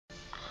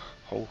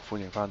好，歡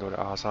迎翻到嚟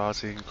亞沙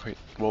先 Creed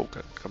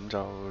Rogue。咁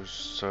就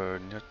上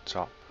一集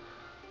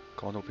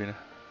講到邊呢？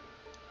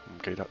唔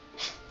記得，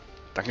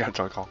等陣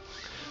再講。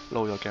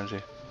撈咗 game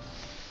先。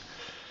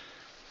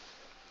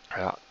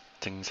係啦，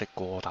正式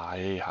過底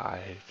係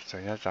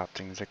上一集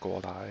正式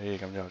過底，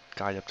咁就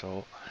加入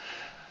咗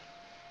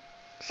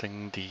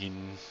聖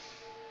殿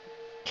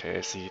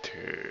騎士團。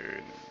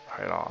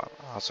係啦，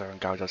阿上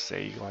教就死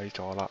鬼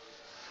咗啦。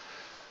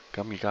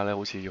咁而家咧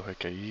好似要去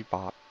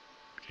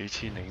幾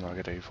千里外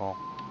嘅地方，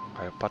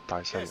係北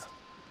大西洋。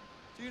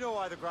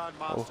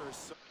好，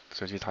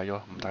上次睇咗，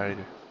唔睇呢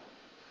段。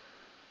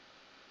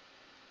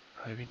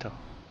喺邊度？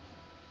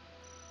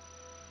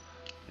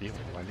咦，唔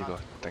係呢個，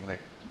頂你！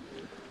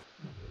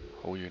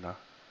好遠啊！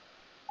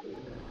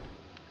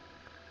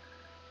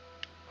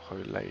去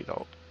嚟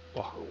到，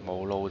哇，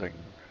冇 loading。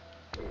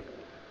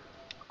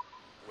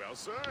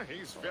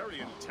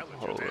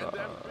好啦。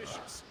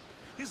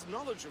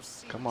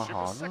咁我行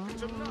啦。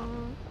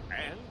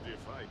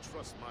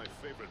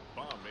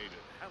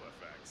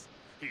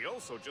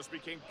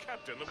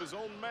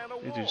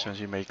呢段上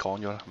次未講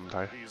咗啦，唔睇。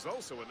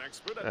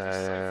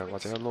或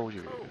者撈完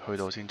去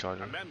到先再講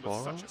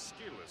啦。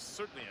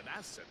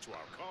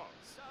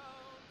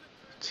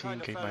千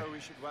幾米。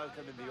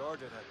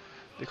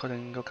你確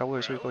定個狗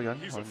係需要個人？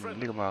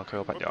呢個嘛，佢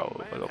個朋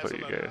友攞佢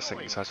嘅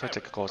誠實率直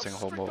嘅個性，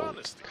毫無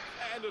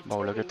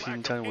慮嘅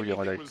天真，會讓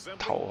我哋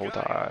頭好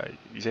大，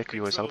而且叫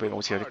佢手臂好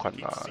似有啲困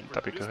難，特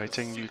別佢喺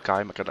精於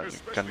解密嘅能力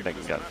更令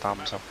人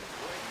擔心。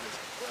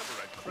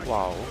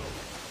哇！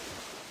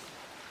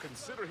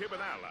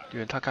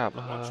讓他加入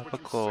啦，不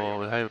過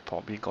喺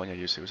旁邊講嘢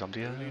要小心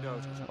啲啦，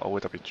我會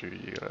特別注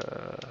意㗎啦。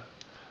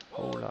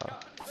好啦，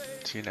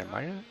千零米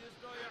啊！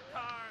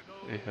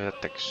佢一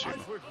滴船。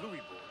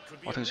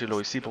我聽說路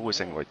易斯堡會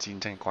成為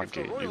戰爭嘅關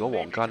鍵。如果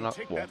皇家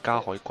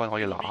海軍可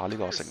以拿下呢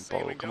個城堡，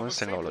咁樣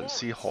聖羅倫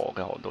斯河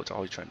嘅航道就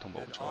可以暢通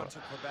無阻啦。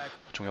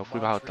仲有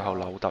灰巴特後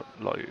紐特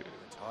雷，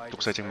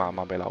毒世正慢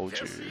慢被扭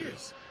住。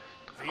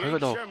佢嗰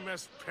度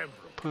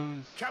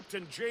潘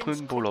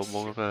布魯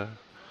姆嘅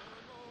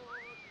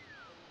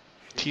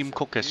添曲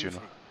嘅船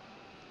啊，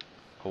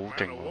好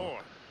勁喎！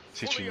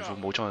是全副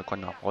武裝嘅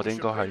軍艦，我哋應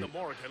該係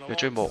要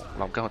追慕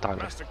南根嘅大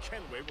隊。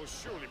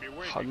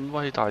肯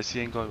威大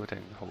師應該會定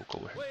好高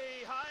興。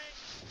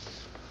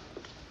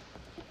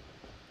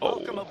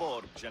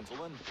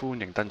歡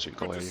迎登船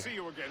各位，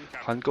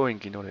很高興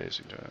見到你哋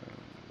船長。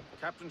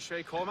呢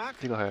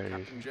個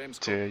係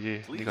謝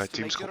伊，呢個係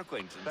James，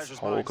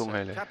 好恭喜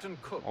你！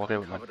我嘅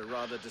回問，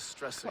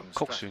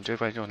曲船追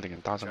飛中令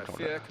人擔心咗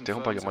咧，這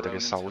恐怕讓我哋嘅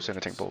手上嘅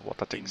情報獲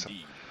得證實。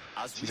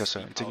事實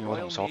上，正如我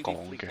同所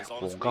講嘅，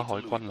皇家海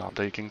軍艦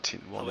隊已經前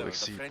往路易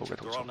斯堡嘅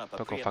途中，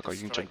不過法國已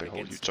經準備好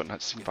要進行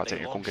先發制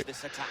人嘅攻擊。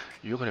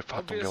如果佢哋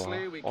發動嘅話，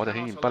我哋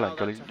顯然不能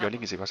夠讓呢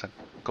件事發生。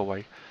各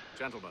位，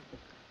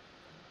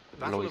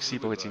路易斯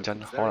堡嘅戰爭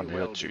可能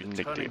有個轉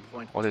捩點，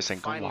我哋成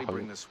功話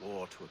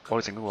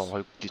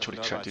佢結束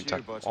呢場戰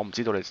爭。我唔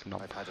知道你點諗，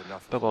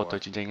不過對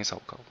戰爭已經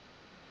受夠。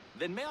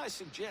那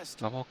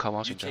麼，靠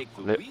馬船長，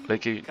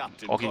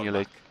我建議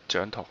你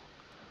掌舵。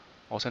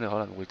我想你可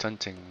能會真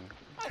正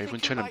喜歡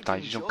槍林彈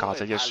雨中駕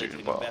駛一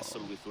船吧。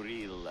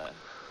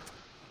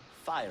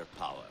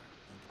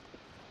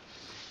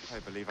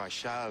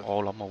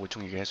我諗我會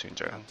中意嘅船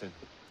長。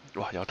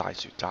哇，有大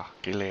船揸，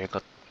幾靚，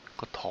個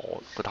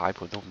軚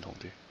盤都唔同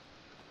啲，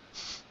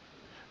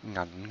銀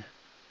嘅。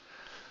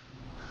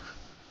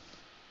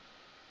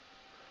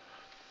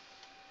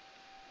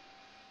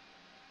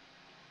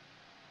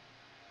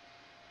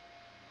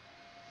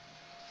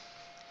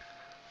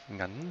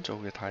銀做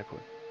嘅軚盤。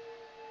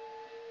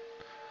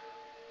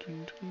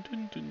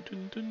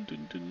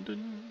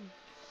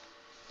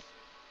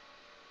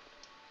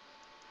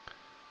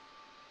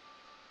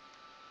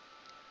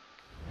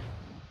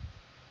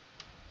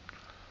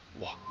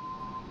哇！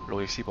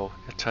路易斯堡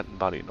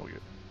1758年6月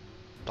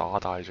打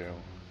大仗。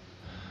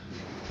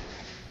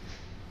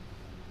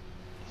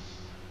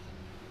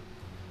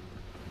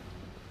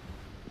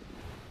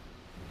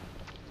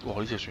哇！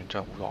呢隻船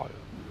真係好大啊！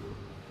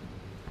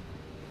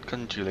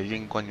跟住你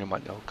英軍嘅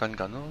盟友跟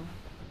緊咯。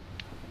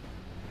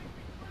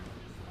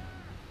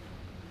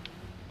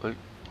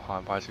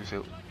行快少少。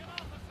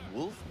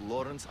勞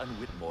倫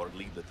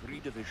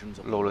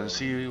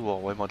斯和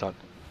韋莫特。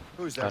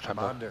睇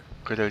冇，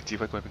佢哋指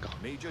揮官係邊個？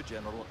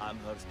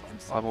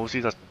阿姆斯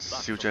特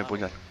少將本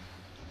人。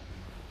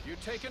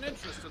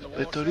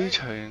你對呢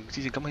場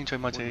戰事感興趣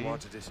嗎？姐，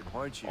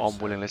我唔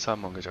會令你失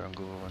望嘅，長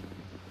官。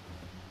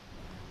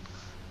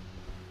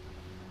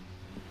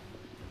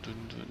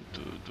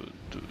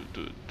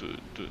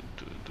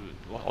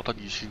哇！我得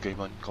2000幾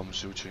蚊，咁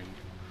少錢。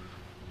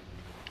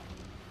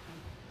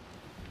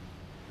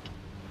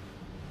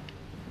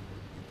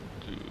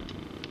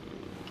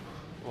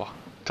哇！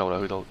就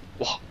嚟去到，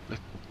哇！你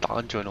打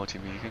緊仗咯，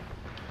前面已經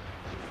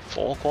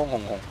火光紅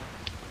紅。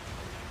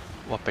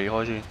哇！避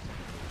開先，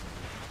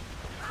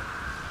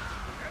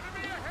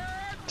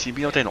前邊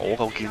有敵人，我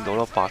夠見到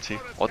啦，白痴！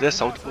我哋一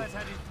手唔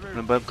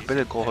俾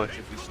你過去。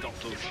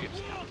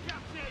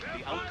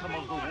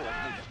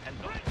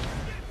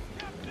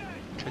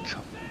擊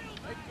沉。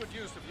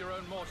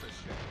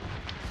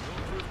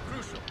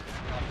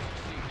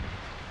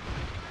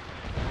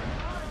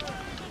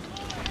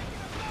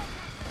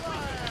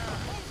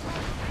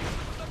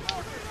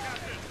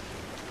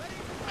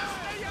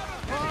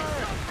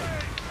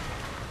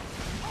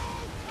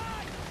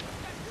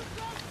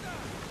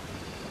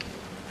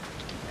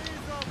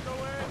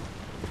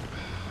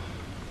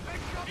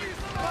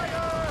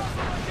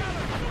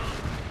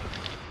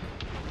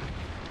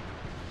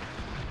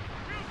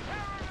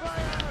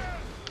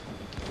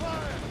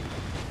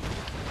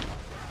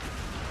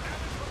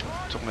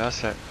仲有一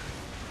石。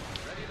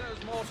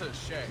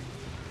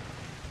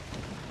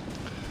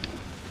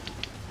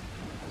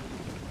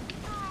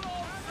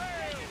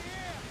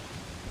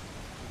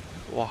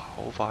哇！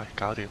好快，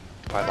搞掂，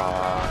拜拜！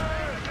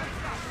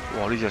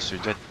哇！呢隻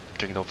船真係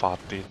勁到發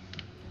癲。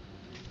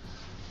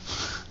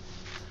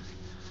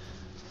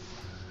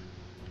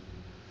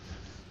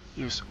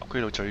要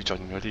推到最盡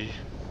嗰啲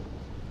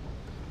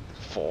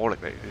火力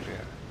嚟呢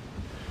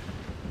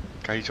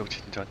啲嘅，繼續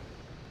前進。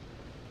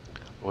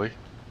喂，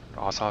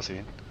亞沙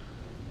線，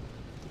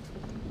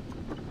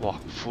哇！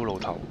骷髏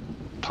頭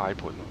軚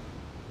盤，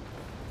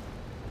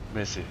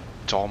咩事？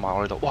撞埋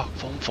我呢度，哇！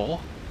放火！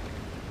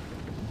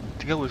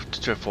點解會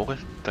着火嘅？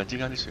突然之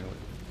間啲船，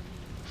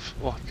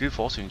哇！啲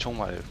火船衝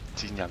埋嚟，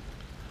戰人。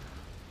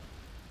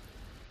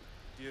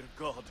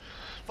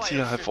戰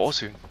人係火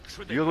船，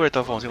如果佢哋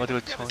鬥防線，我哋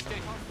會衝。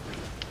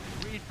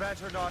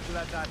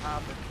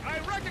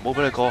冇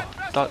俾你過，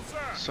得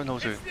信號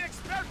船。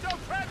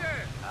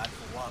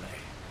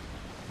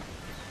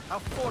How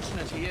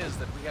fortunate he is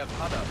that we have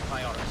other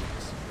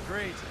priorities.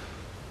 Agreed.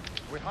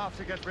 We have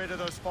to get rid of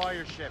those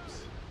fire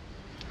ships.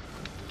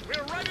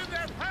 We're right in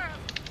their path.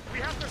 We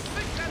have to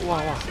sink that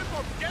fire ship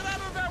or get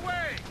out of their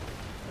way.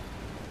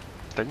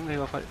 頂你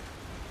個肺！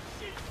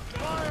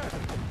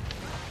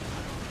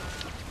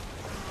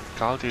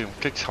搞掂，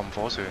擊沉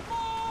火船，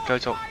繼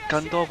續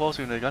更多火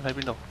船嚟緊喺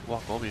邊度？哇！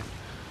嗰邊。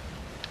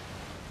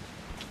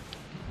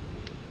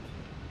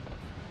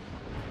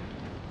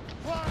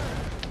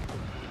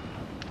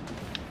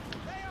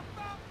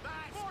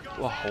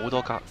哇！好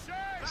多格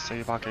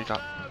，400幾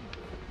格。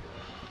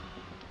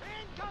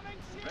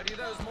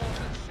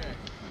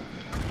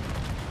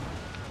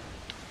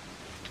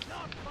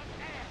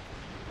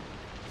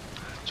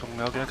仲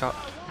有幾多格？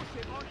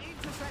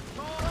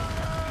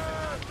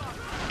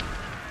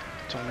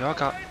仲有一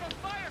格。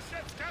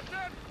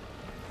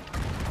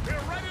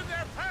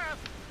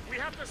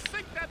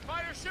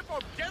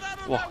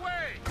哇！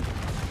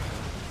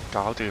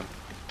搞掂。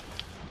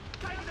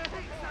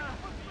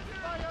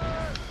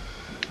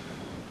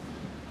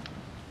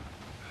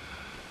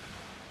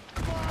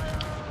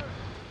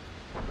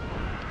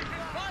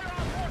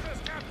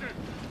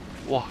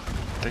哇！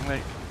頂你，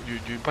源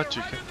源不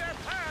絕嘅。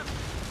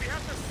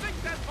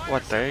哇！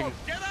頂！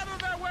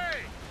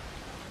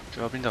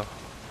仲有邊度？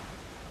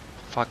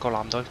法國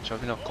艦隊仲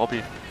有邊度？嗰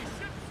邊。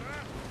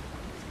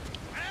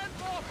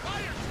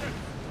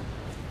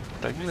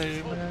頂你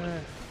咩？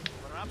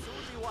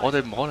我哋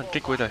唔可能擊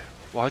潰佢哋，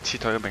或者撤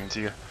退嘅名字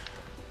嘅。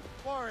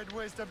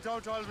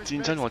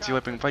戰爭和智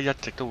慧並非一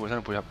直都互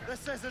相配合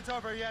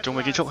嘅。仲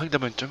未結束，兄弟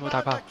們準備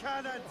大炮。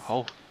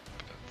好，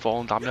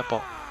放膽一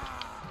搏。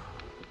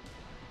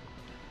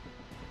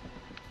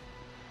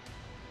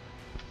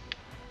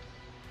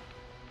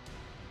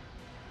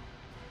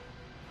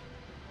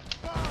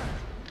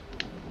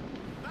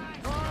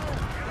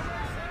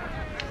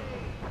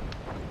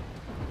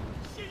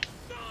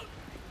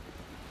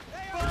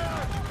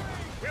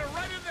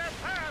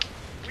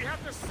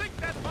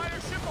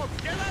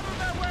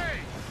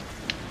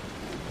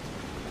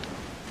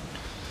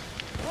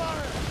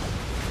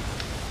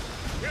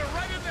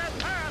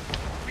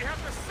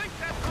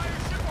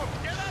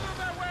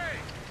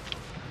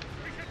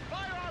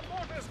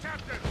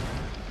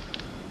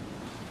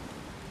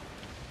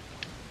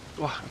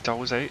哇！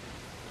就死，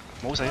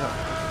冇死啊！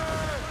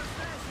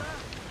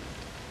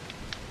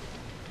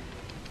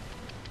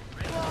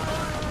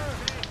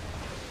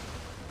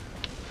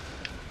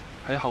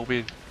喺後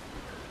邊。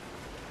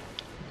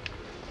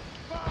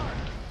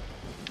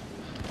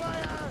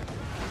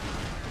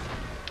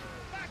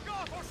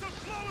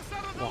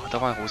哇！得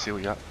返好少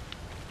而家，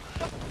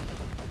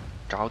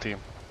搞掂，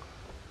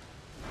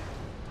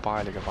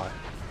拜你嘅拜！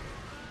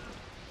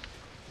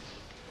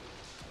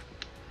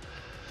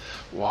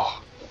哇！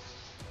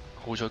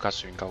好彩架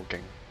船夠勁，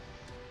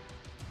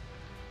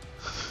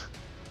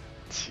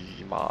黐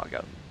孖筋。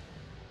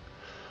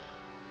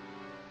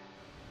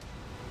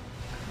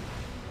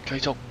繼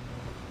續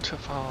出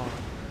發。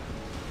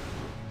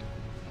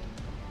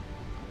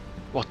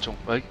哇！仲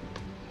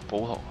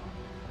補航。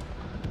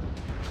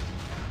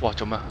哇！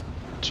做咩？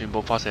全部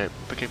發射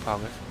迫擊炮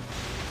嘅。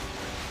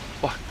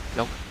哇！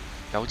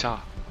有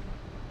炸。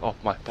哦，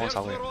唔係幫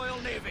手嘅。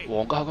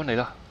皇家海軍嚟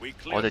啦！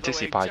我哋即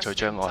時排除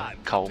障礙，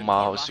扣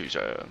馬可樹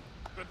長。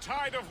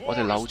我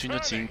哋扭轉咗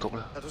戰局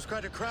啦！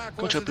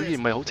剛才表現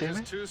唔係好正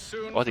咩？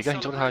我哋而家慶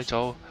祝得太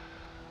早，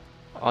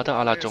阿德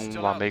阿勒仲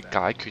還未解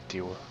決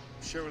掉啊！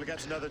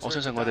我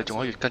相信我哋仲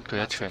可以跟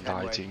佢一場大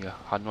戰嘅，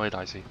肯威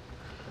大師。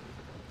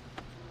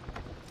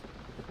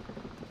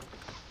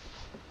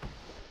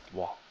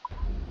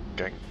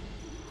勁，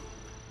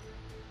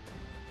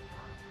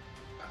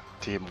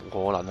鐵冇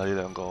可能啊！呢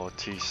兩個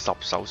鐵10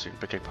艘船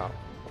迫擊炮，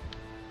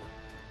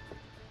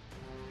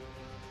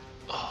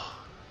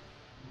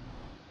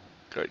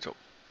繼續，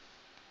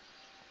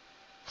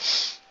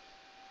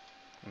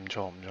唔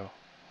錯唔錯。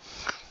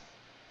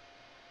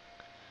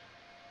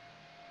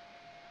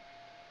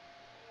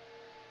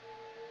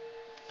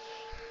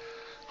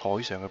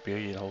海上嘅表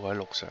現好過喺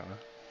陸上啊！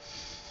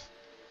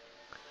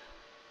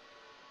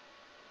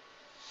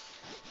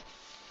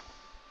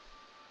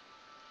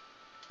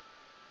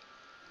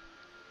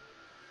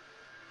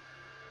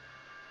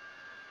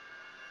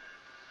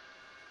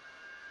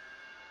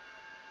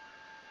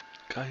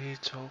繼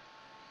續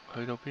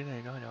去到邊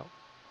嚟㗎又？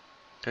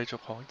繼續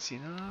海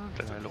戰啦，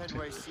定係陸戰？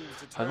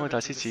肯威大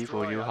師似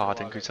乎要下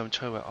定決心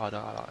摧毀亞特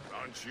蘭。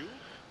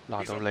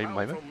難道你唔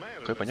係咩？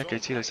佢憑一己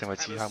之力成為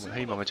刺客們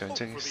希望嘅象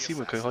徵，先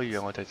會佢可以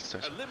讓我哋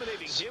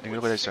令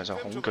到佢哋常常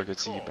恐懼嘅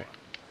自備。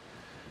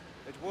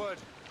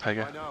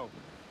係嘅，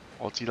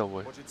我知道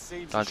會，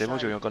但這麼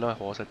做我覺得係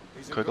可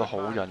惜。佢個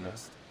好人啊，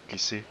傑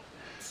斯。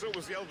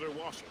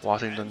華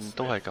盛頓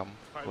都係咁，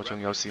我仲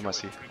有史密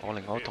斯，我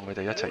寧可同佢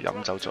哋一齊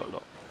飲酒作樂。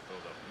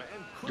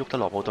沃德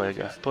羅普都一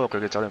樣，不過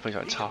佢嘅酒量非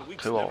常差。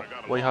佢和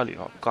威克連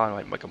合關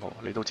係唔係咁好，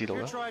你都知道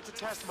啦。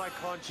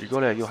如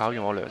果你係要考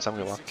驗我良心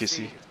嘅話，傑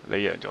斯，你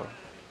贏咗。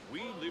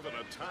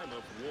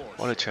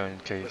我哋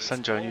長期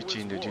生長於戰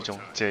亂之中，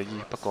謝意。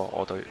不過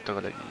我對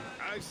佢哋已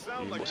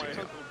無情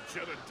了。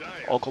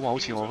我講話好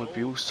似我去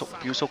表叔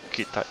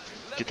傑底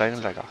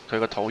咁大㗎，佢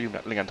個討厭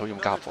人，令人討厭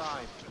家伙。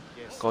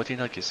各位天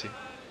黑傑斯，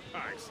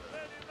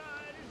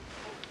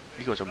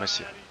呢個做咩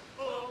事啊？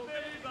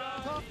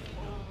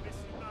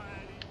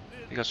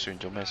呢架船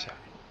做咩事啊？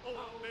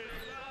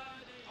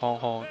看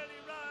看護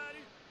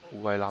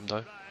衛艦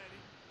隊，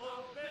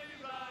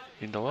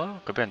見到啊，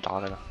佢俾人打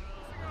緊啦。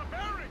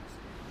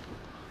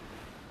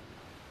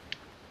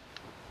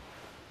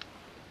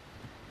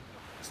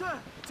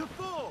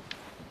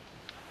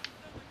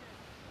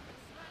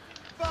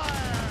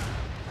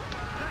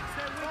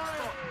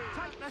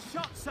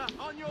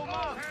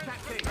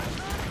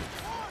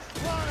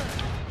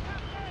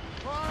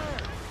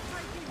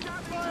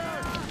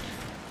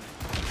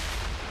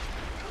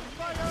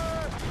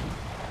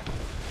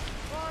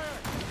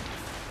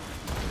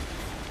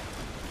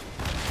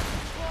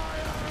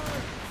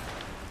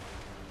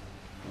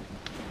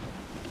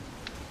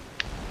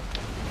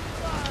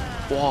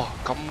哇，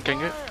咁勁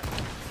嘅！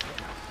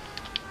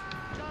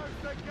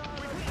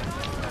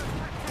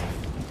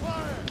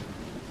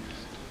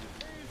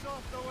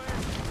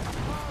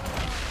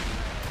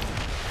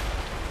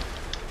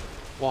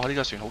哇，呢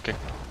架船好勁！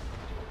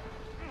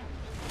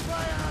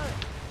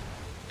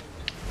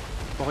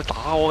哇，佢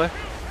打我嘅，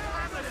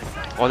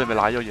我哋咪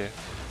賴咗嘢。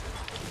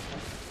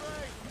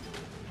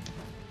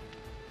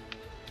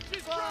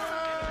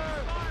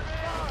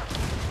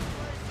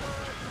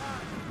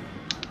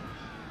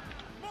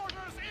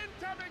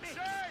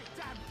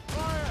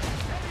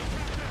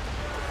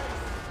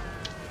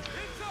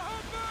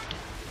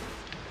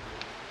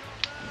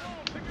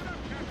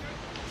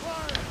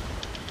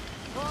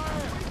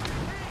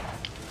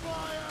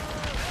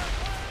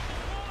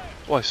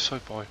喂，衰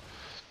boy，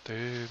屌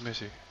咩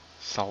事？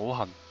手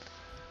痕，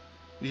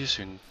呢啲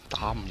船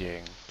打唔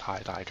贏，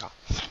太大架。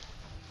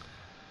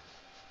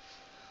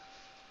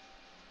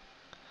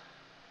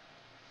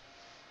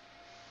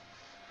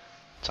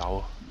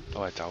走，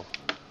都係走，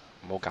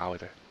唔好搞佢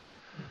哋。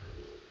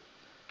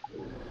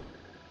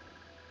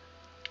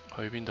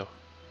去邊度？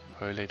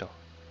去呢度。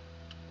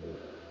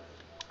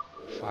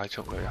快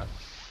速旅行，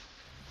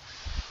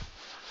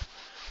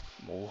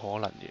冇可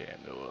能贏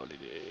㗎喎！呢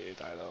啲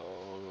大佬。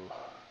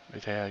你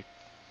睇下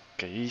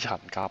幾層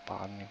甲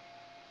板嘅，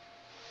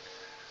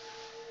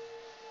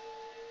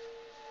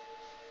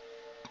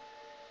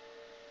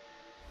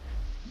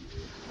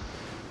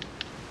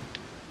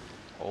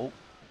好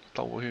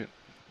兜圈，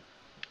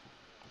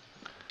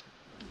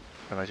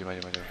咪住！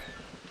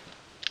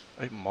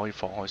唔可以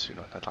放開船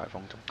啊！睇大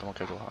風中，咁我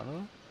繼續行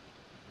啦。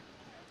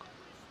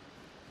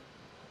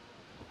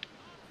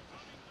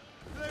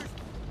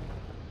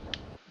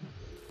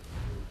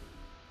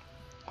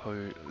去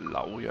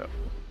紐約。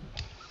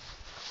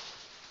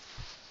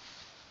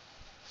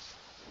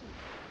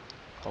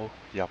好，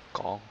入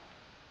港。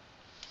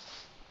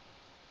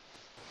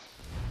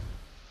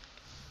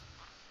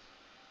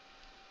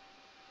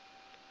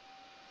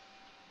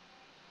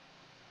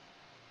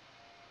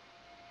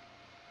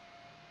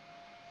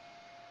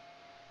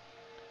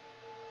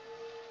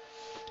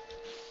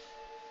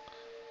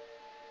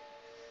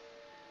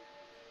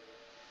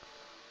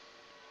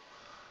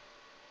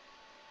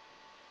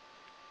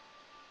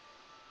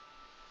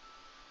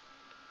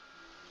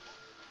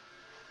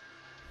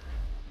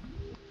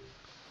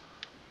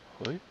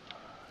喂，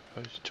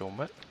去做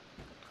乜？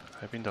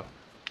喺邊度？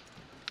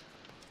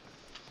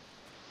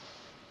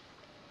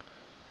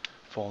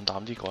放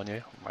膽啲講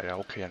嘢，唔係啊！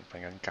屋企人瞓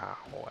緊覺啊，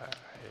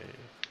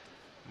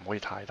唔可以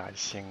太大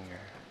聲嘅。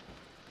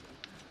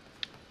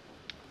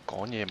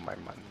講嘢唔係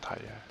問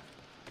題啊。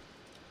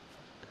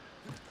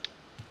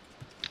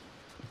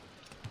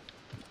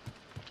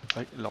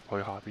落去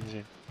下邊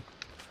先。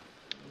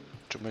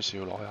做咩事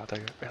要落去下低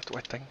嘅？哎呀，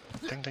喂，頂！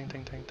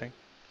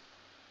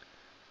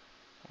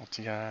我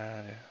知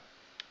啊。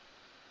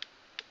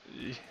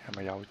咦，係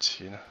咪有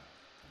錢啊？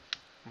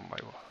唔係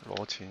喎，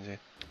攞錢先，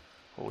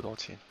好多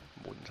錢，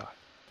滿晒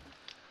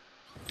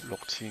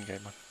，6000幾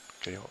蚊，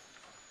幾好，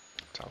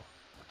走。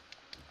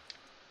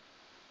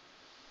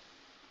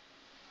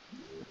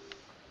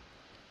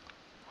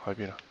去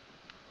邊啊？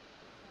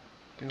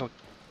邊個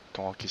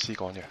同我傑斯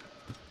講嘢？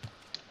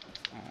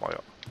唔係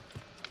啊，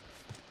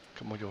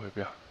咁我要去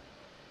邊啊？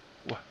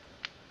喂！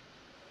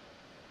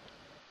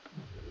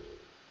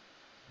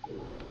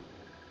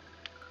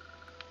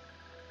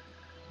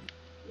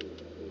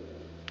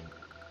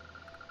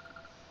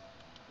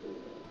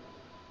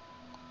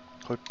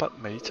去北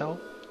美洲？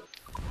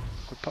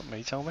去北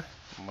美洲咩？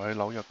唔係去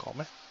紐約港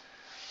咩？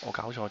我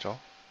搞錯咗？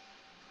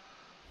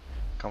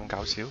咁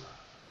搞笑？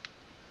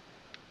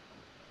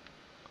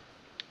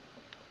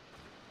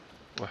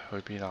喂，去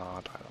邊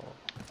啊，大佬？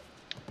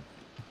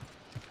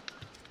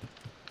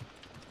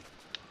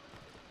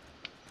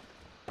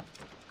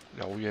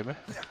有嘢咩？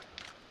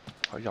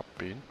喺入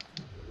邊？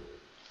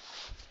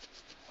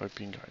去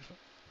邊㗎？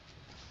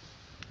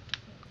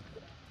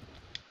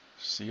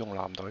使用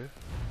艦隊？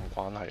唔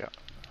關係啊！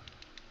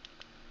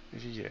呢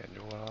啲贏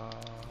咗㗎啦。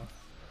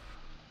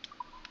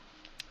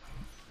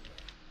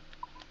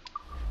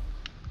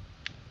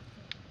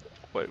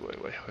喂，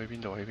去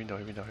邊度？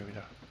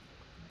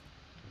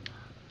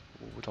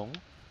胡同？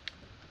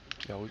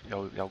有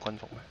軍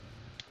服咩？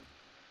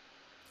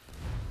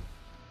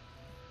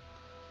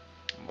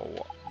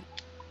冇啊！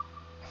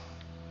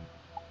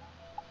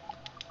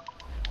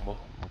冇，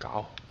唔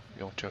搞，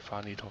用着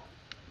返呢套。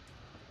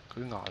佢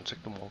啲顏色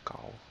都冇得搞。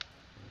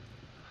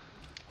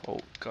好，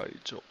繼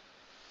續。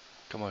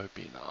今日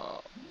去邊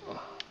啊？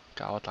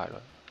搞一大輪。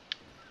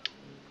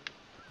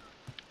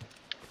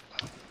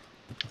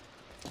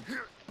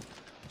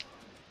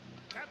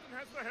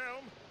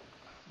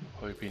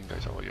去邊？其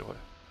實我要去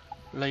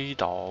呢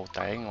度。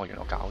頂！我原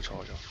來搞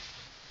錯咗。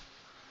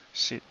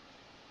shit！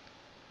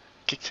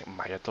激情唔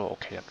係啊，都係屋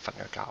企人瞓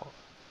嘅覺。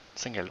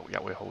星期六日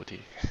會好啲。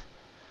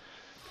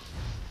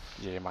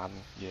夜晚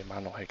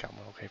落係咁，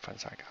屋企瞓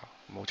晒覺，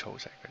唔好嘈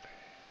醒佢哋。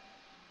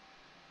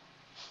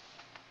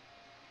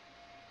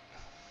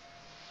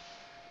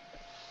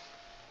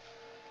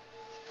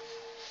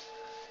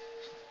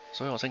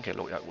所以我星期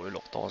六日會錄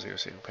多少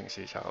少，平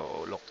時就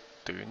錄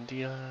短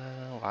啲啦，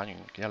玩完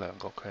一兩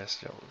個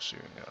quest 就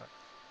算㗎啦。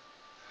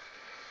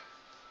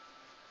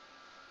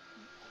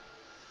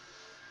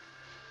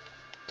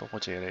多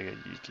謝你嘅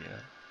意見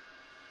啊！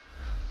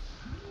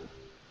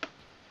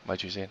咪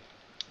住先，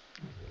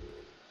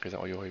其實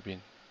我要去邊？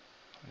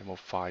有冇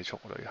快速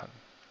旅行？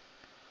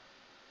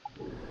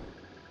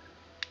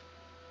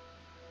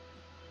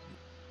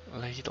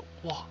呢度，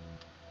哇，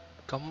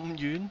咁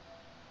遠？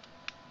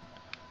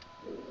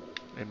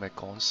你咪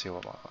講笑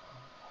啊嘛？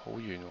好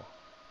遠喎！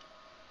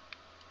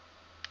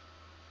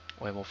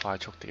我有冇快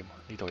速點？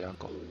呢度有一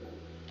個。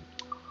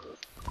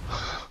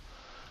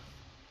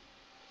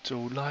做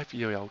live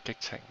要有激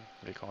情，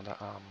你講得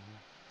啱。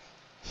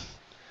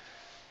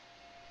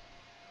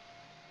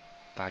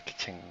但係激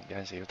情有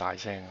陣時要大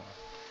聲，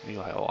呢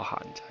個係我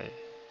限制。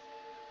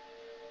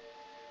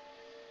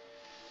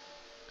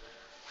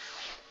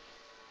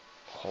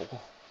好，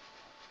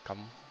咁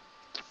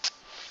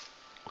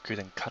我決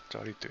定 cut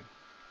咗呢段，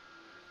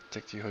直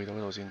至去到嗰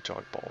度先再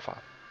播返。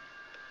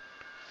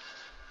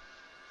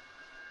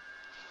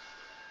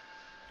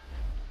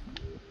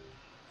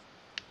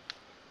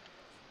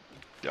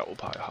有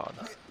排行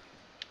啊！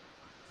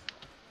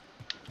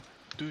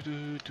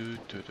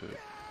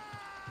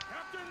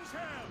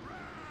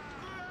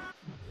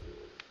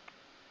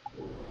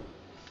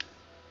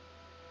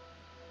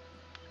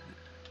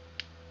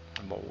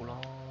冇啦。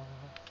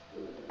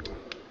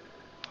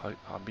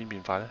行邊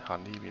邊快呢？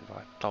行呢邊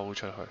快，兜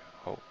出去。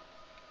好。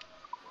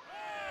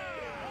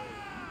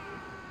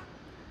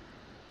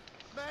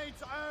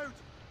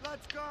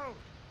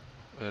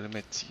有啲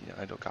咩字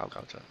喺度搞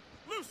震？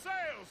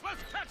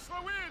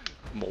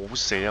冇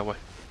射啊！喂，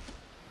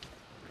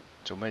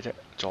做咩啫？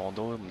撞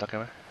到唔得嘅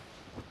咩？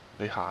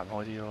你行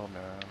開啲咯，咁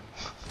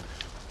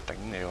樣頂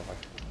你喎！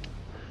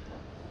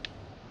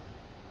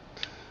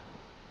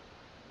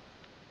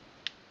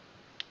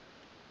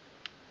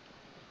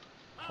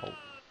好，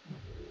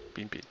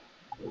邊邊？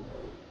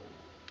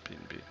呢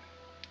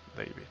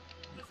邊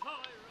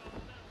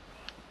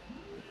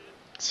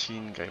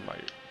，1000幾米。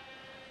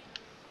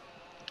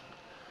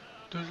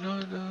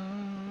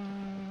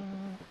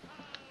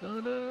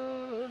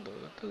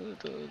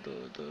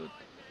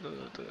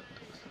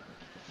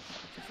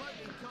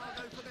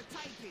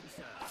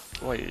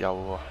喂，有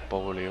喎，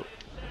報料，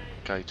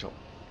繼續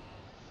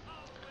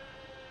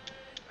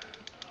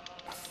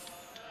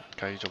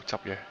執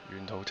嘢，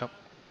沿途執。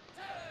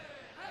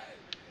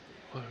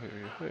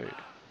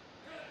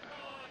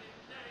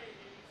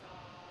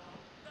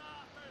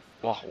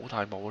哇，好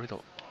大霧啊！呢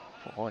度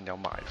可能有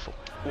埋伏。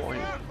喂，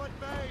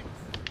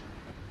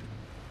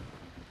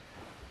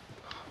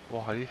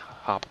哇！喺啲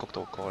峽谷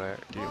度過咧，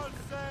要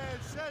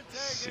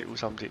小心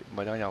啲，唔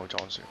係等又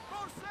撞船。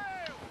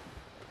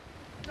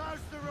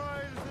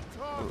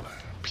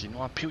片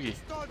彎漂移，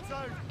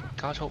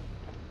加速，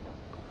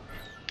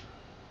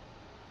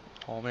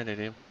看咩地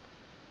點？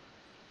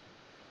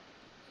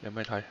有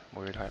咩睇？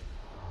冇嘢睇。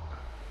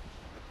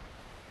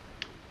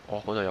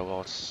哦，嗰度有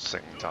個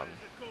城鎮，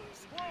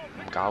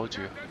唔搞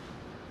住，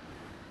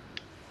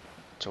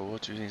做咗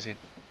主線先。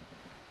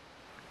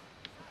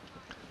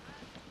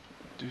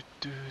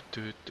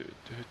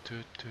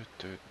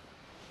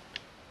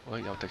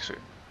喂，有滴雪，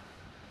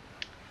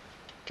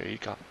幾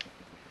格？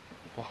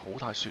哇，好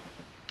大雪！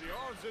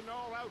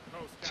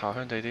茶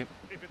香地點？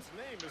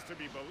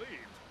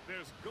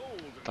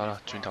得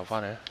啦，轉頭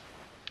翻嚟。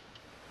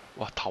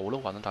哇，頭都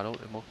暈啊，大佬，你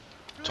冇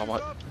撞埋。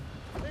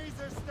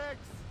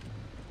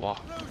哇，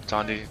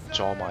爭啲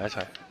撞埋一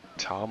齊，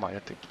炒埋一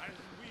碟。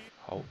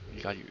好，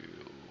而家要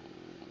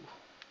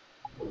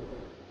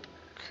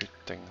決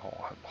定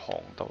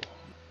航道。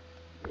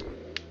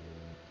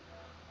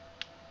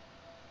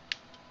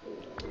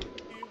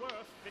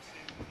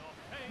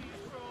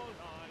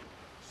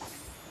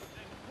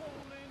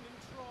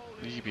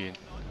呢邊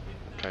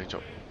繼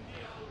續。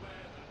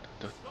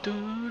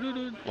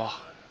哇！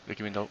你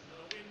見唔見到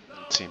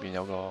前面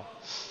有個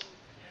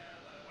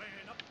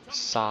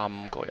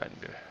3個人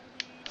嘅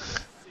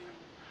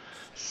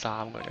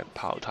3個人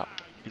炮塔？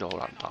呢度好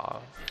難打，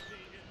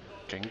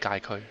警戒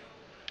區。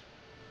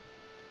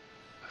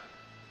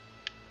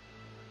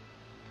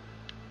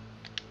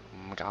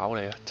唔搞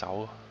你啊，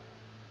走！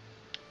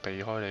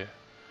避開你！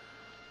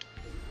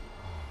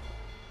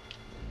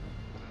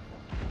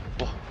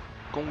哇！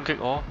攻擊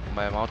我？唔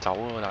係嘛，我走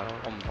喎，大佬，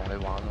我唔同你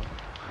玩喎。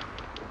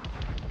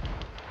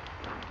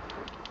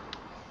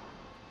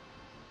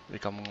你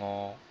撳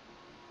我，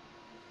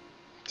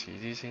遲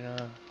啲先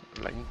啦，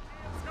領。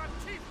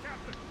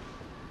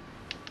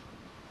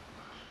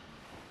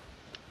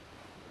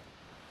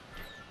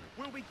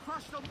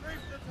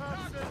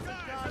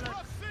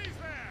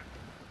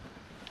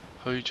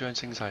虛張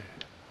聲勢，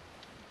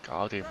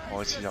搞掂，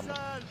開始任務。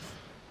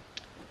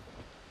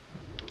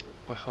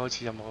喂，開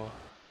始任務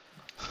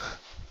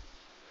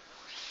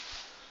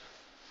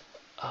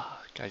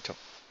啊！繼續。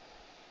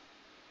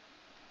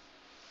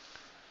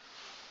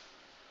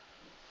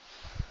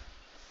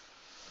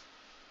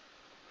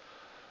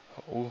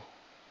好，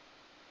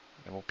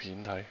有冇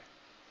片睇？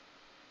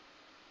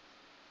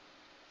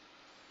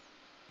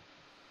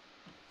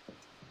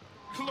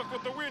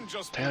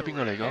睇下邊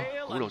個嚟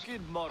㗎？古路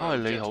啊，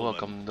你好啊，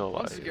咁多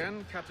位。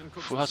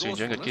副黑船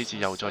長嘅機智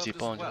又再次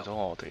幫助咗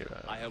我哋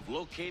啦。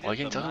我已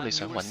經找到你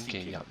想揾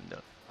嘅人啦。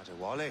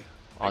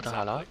我得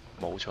下啦，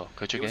冇錯，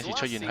佢最近一次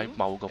出現喺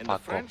某個法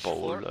國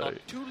堡壘。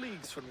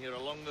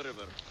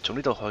從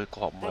呢度去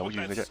國唔係好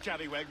遠嘅啫。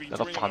有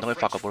個飯桶喺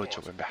法國堡度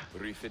做緊咩啊？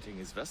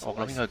我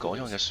諗應該係講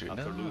咗我嘅船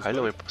啦。喺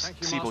度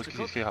施補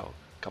之後，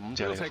感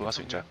謝你副黑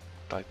船長。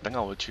但係等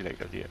我會處理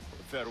嗰啲嘢。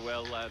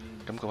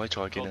咁各位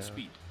再見啦，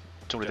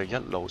祝你哋一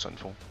路順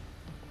風。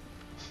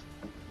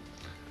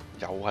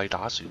又係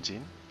打船戰，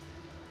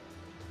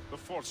堡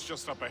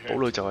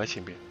壘就喺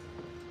前邊。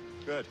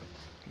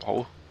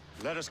好。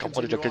咁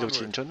我哋就繼續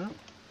前進啦。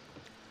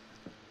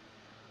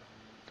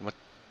點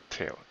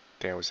解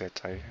掉石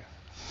仔？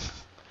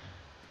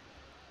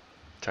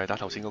就係打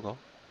頭先嗰個，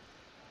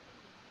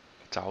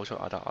找出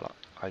阿德亞啦，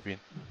喺邊？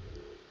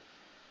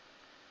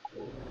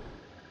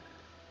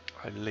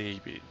喺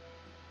呢邊。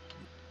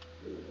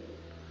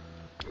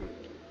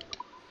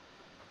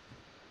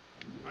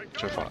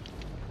出發。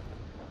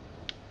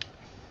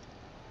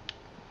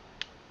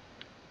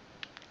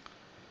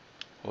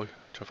好，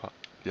出發，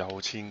有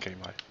1000幾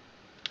米。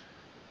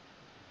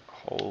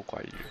好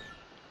鬼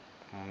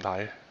遠，唔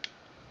抵，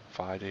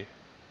快啲！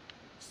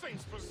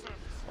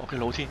我嘅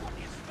老天，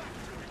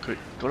佢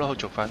嗰粒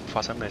去做翻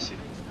發生咩事？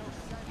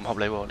唔合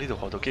理喎！呢條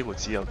河道幾乎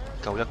只有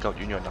夠一嚿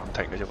遠洋艦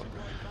艇嘅啫喎，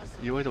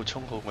要喺度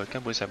衝號咪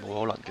根本上冇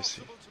可能嘅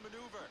事。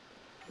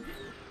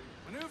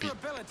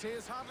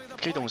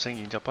機動性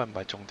研究不唔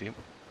係重點，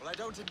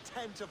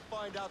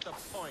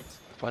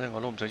反正我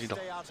都唔想知道，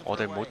我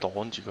哋唔好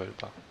擋住佢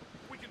吧。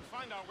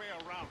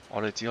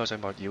我哋只可以想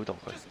辦法繞道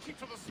佢，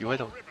繞喺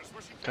度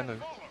跟佢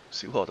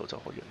小河道就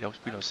可以。有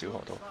邊度小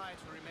河道？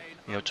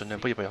然後盡量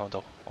不要被看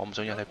到，我唔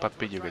想引起不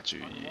必要嘅注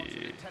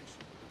意。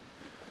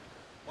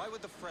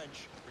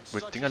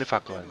喂，點解啲法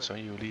國人想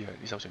要呢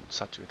艘船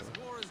塞住喺度？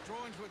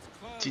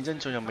戰爭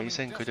進入尾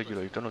聲，佢哋越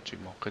嚟越感到絕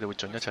望，佢哋會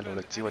盡一切努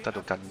力，只會得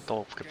到更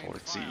多嘅火力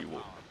支援。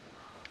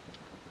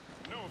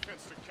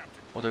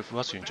我對副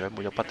黑船長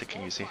沒有不敵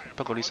嘅意思，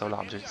不過呢艘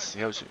艦船是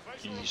艘船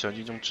意想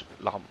之中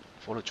艦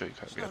火力最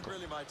強嘅一個。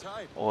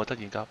我覺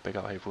得而家比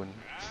較喜歡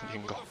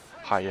英國，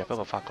係啊，不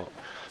過法國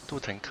都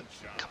挺吸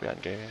引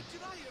嘅。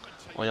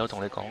我有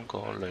同你講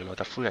過雷內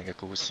特夫人嘅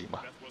故事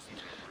嘛？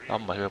我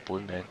唔係佢嘅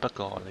本名，不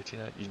過你知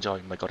啦，現在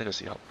唔係講呢個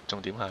時候。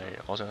重點係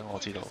我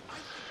知道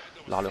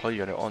哪裏可以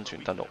讓你安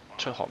全登陸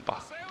出航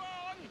吧？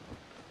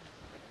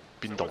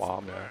邊度啊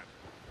咁樣？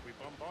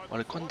我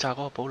哋轟炸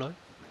嗰個堡壘？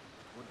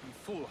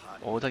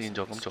我覺得現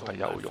在咁做係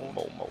有勇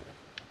無謀。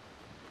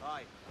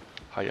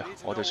係啊，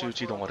我哋需要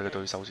知道我哋嘅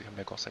對手係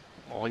咩角色，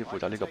我可以負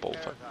責呢個部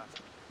分。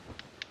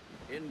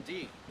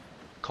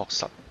確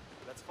實，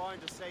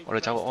我哋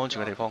找個安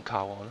全嘅地方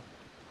靠岸啦。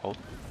好。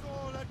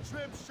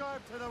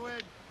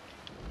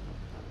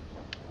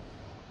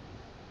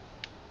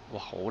哇，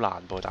好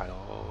難噃，大佬！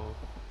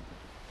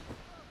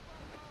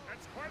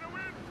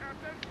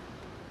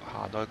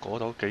行到去嗰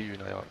度幾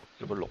遠啊？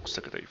有個綠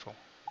色嘅地方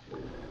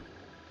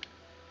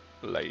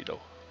嚟到，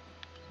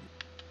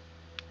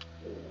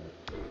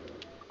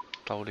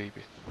兜呢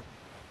邊。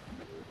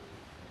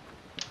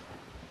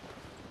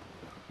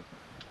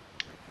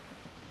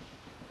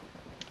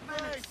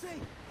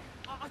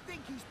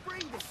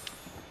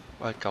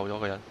喂，救咗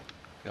個人，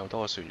又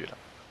多個船員啦。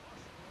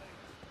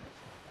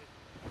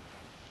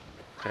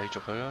繼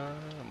續佢啦，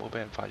唔好俾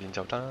人發現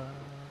就得。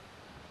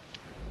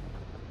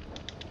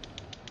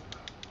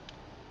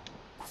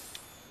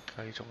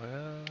繼續佢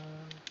啦，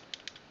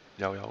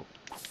又有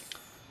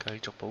繼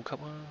續補給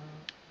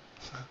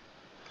啊！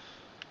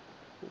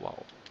哇！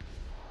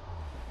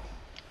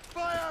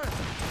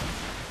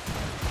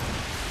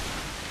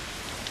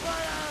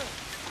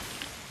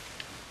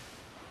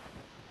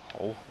好，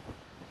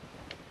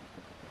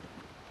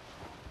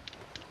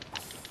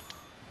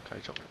繼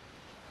續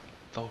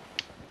兜，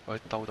我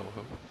哋兜到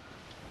佢。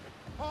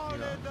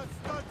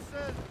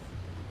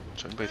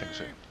準備停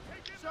船。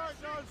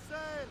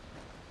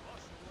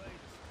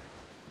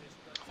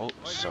好，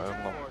上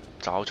岸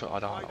找出阿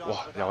德華。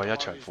哇！又係一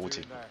場苦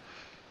戰。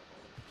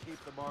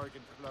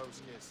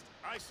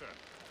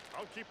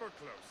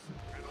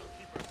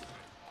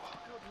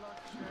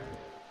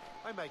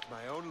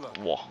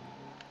哇！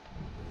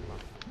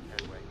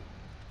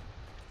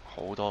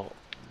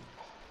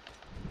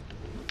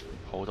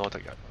好多敵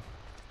人，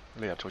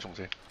匿入草叢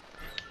先。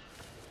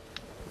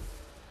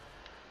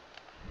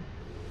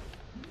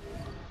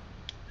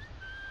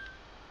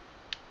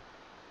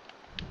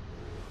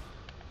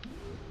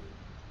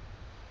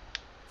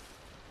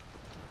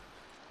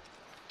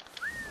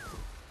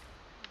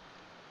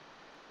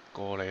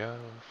過嚟啊，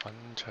粉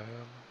腸！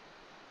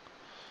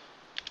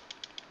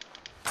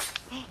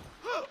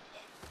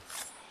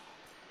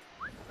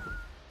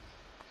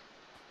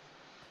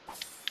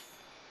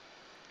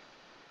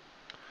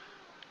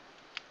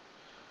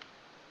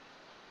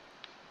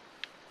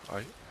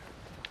哎，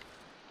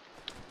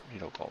呢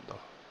度講唔到，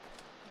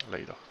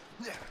呢度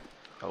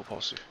有棵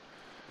樹，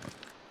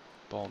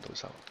幫到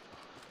手。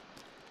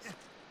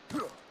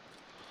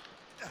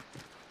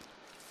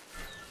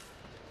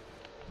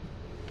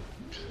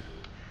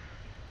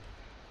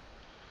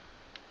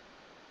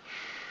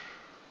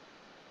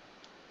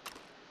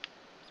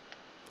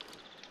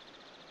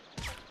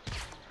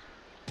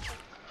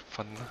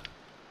瞓啦！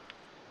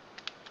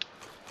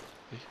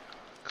咦，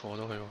過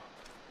咗去喎。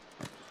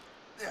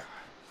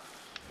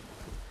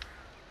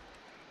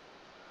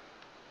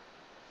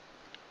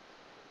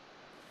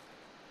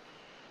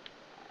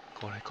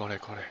過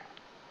嚟！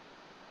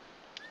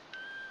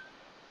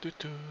嘟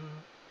嘟！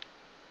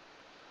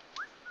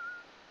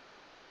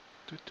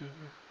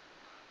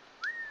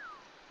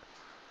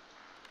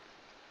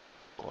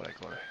過嚟！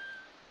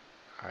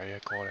係啊，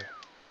過嚟！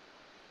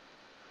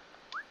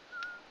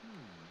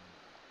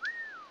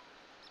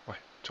喂，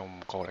仲唔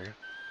過嚟嘅？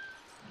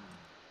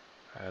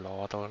係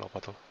攞把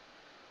刀。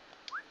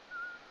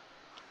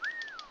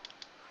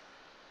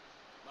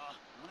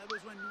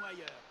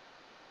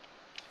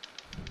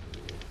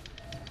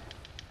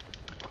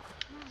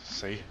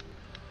死！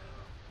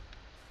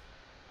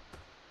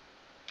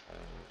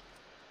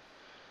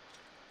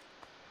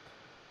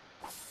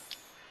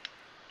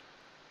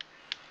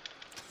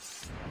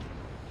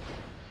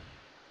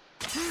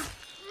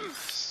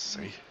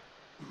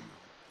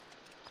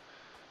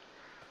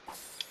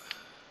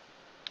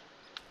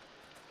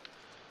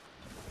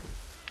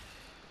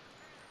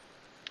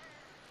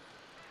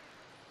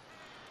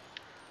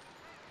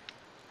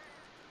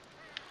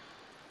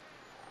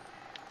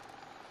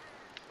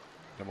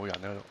有冇人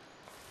喺度？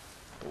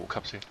補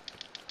給先。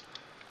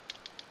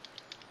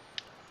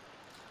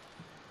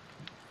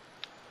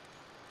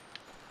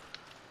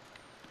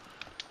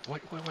喂，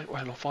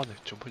落返嚟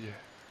做乜嘢？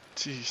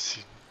黐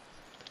線！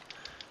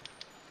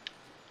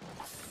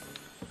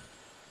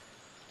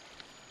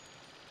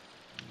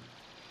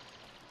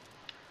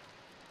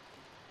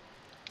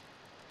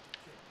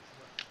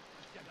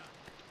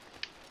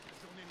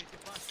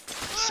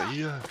死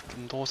啊！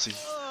咁多事。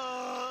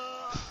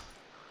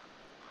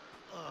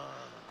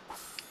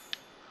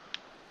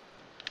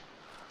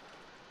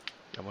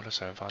有冇得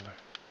上返去？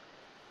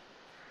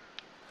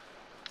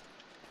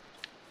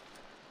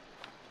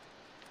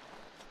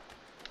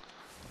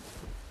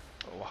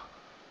哇！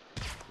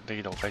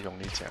呢度梗係用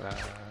呢隻啦。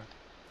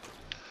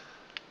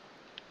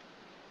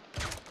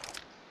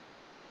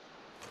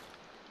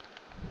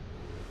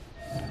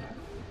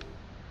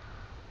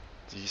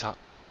自殺。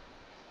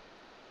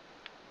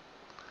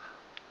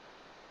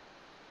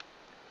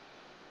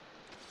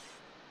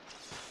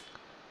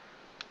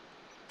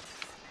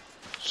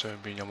上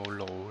邊有冇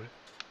路呢？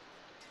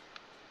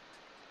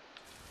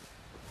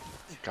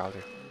搞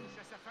掂。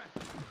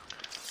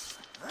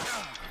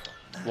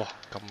哇，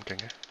咁勁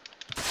嘅！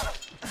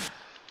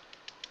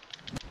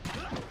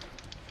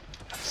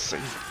死！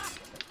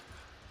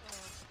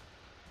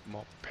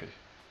剝皮、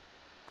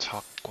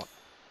拆骨，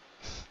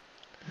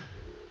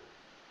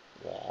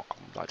哇！咁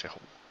大隻熊，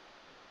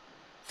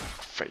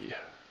肥啊！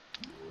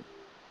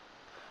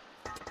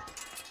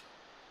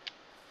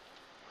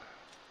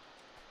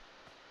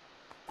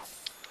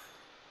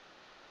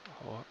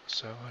好啊，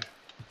上去。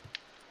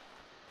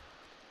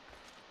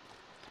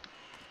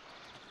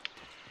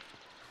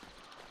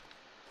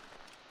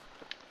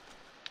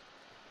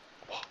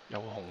哇！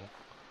有熊。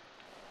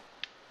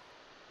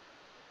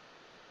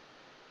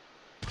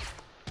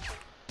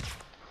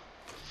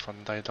瞓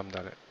低得唔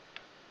得咧？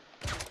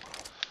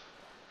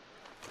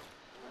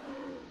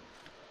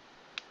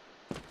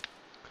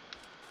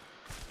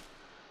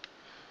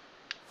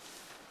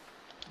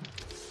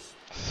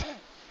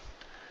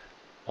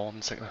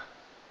安息啦！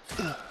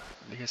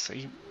你嘅死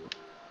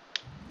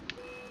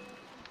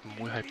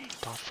唔會係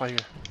白費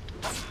嘅。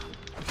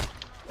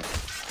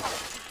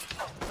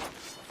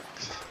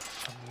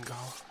瞓覺，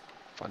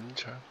粉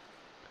腸。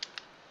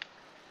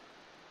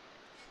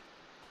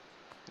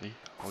咦？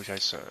好似喺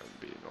上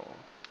邊喎。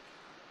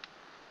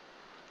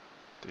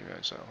點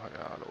樣上去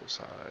啊，老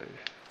細？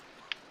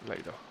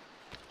嚟到，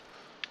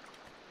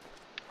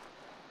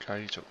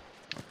繼續，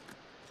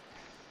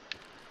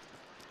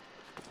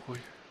去，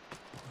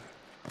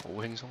好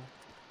輕鬆，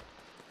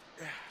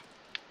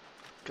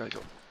繼續，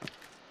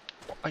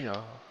哎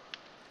呀！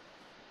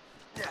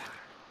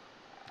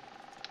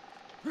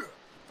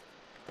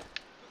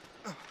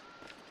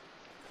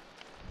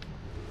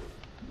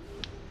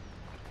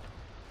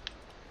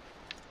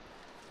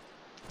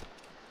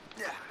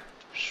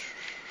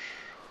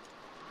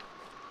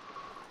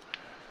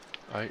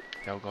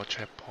有個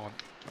checkpoint，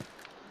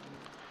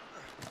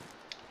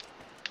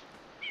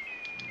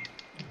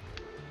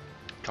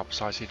 及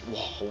晒先，哇！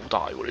好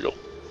大喎呢度，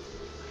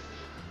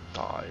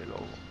大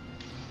佬，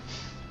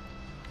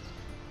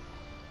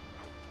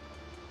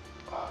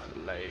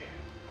嚟，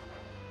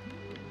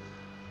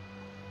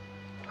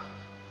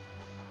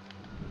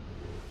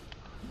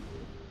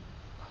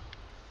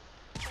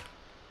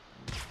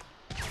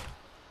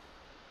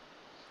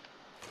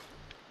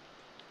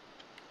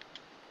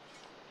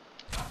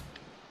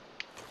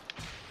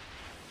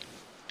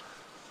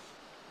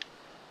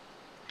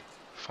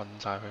瞓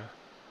晒佢啦。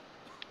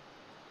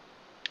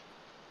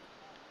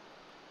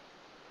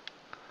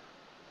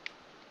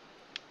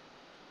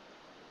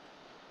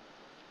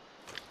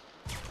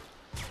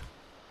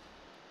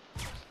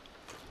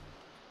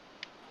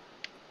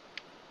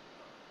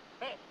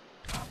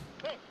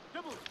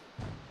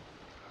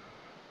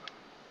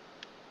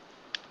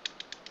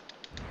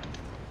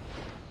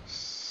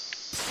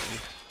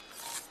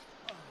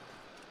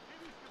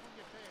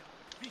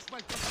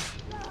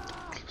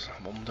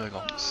冇咁多嘢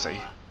講，死！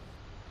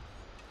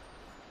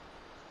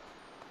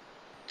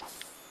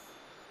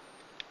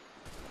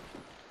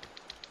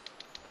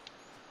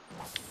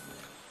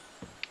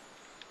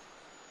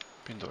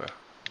邊度呀？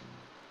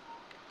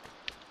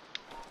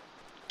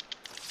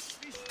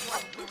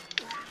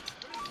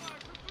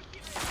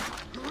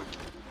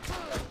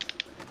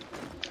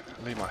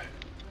匿埋。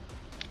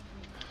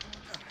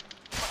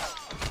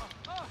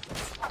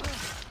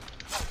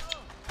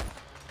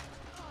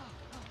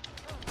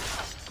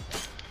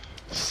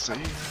死啦！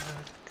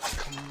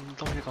咁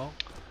多嘢講，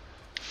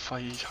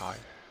廢柴。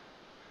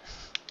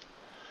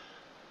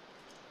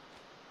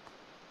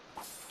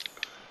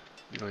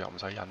呢度又唔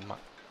使隱密，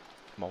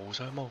無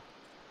雙毛。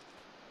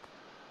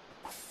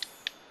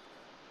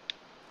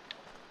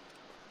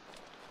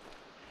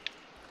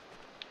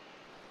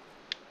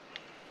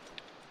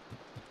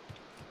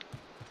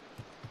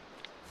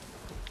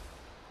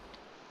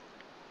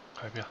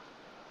喺邊啊？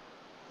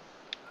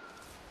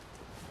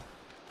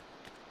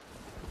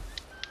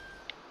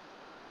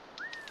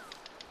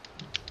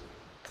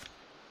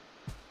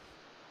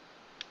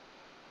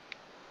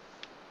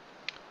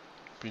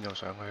邊度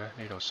上去呢？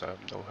呢度上唔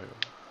到去喎。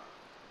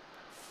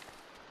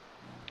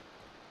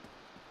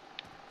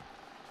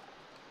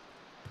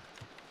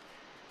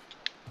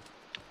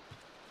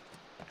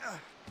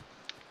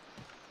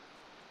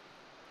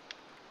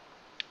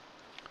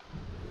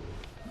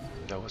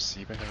有個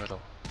士兵喺嗰度，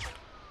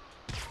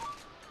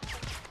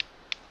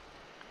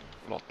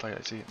落低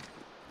嚟先。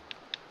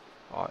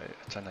唉，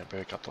真係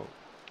俾佢夾到。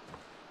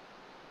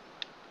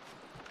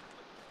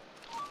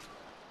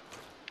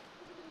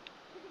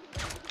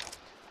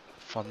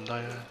瞓低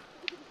啦！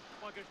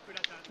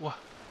哇！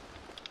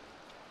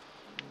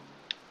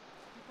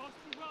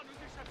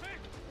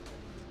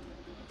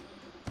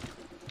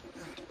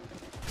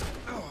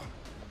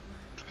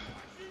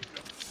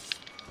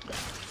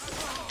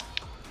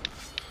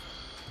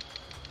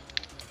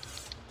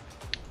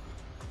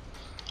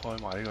開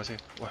埋呢個先，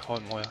喂，開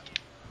唔開啊？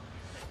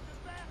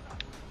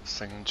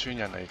成村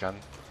人嚟緊。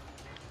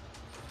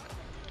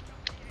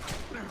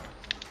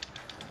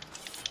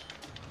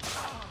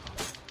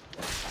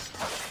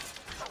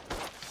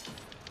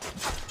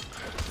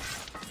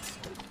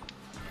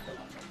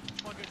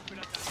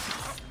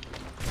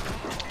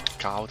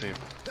搞掂。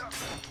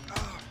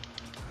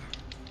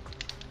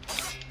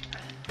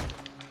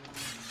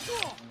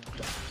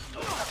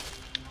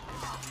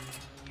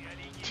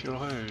跳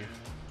落去！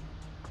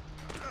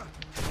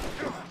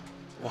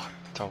哇，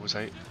就死！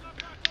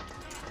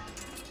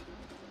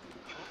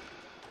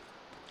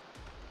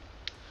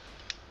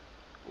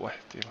喂，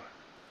點啊？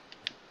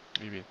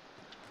呢邊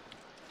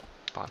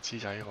白痴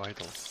仔我喺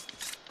度，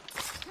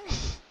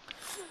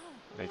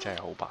你真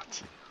係好白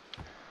痴！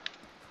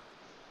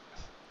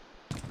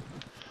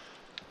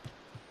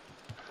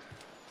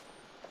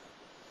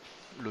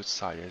擸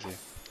晒嘢先，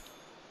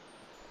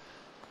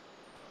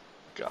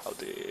搞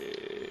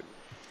掂。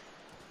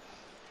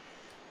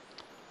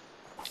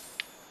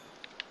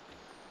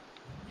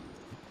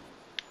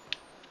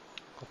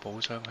個寶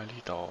箱喺呢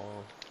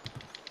度。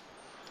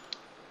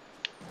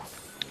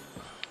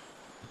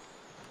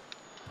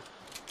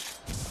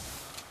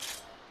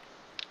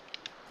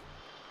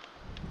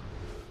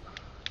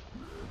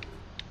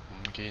唔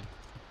見。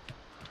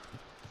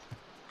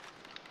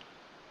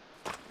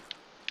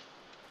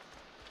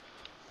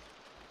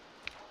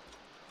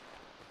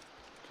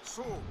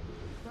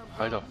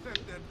喺度。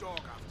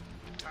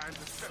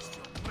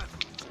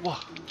哇！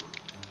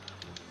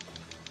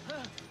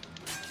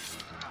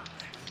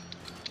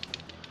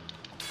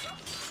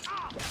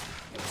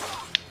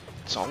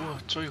走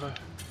啊！追佢！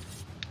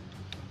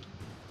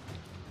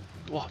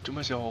哇！做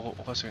咩事啊？我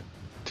架船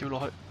跳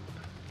落去。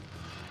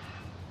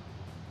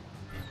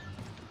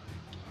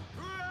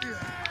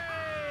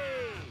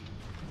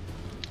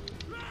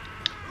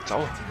走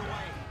啊！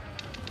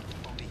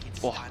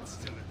哇！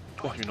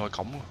哇！原來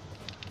咁啊！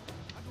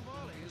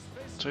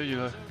追住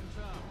佢，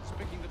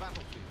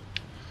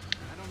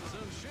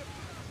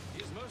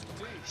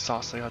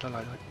殺死阿德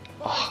萊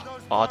德啊！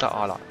阿德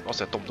亞拿，我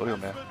成日讀唔到呢個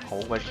名，好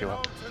鬼巧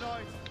啊！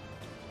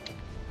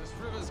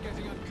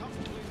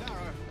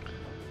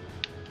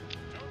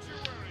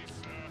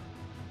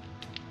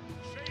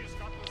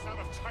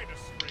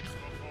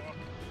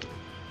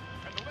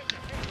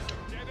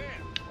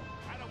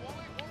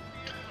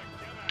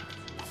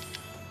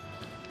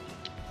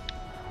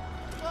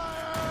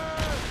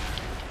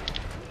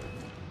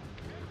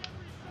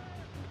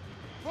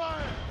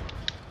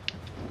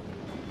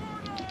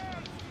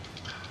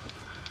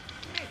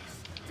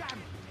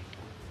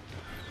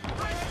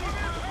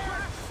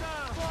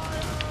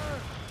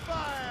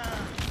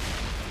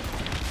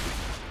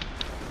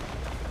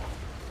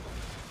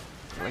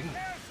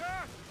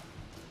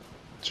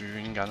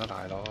轉緊啊，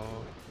大佬！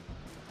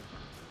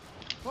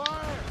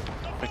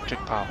迫擊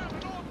炮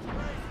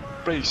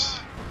 ，brace！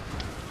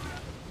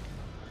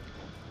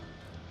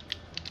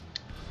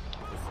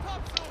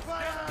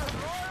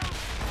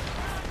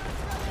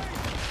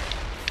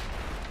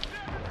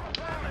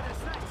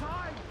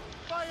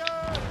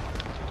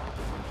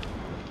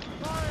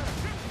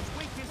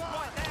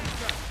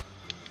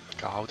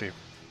 搞掂！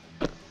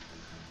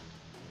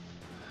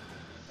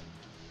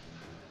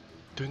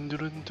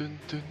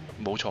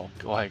冇錯，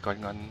我係講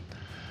緊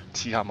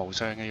刺客無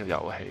雙呢個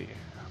遊戲。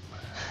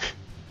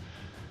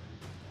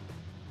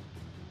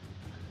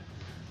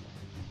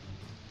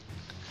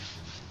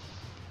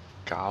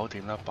搞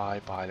掂啦，拜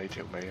拜你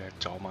條尾啊，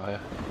撞埋去！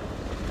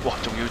哇，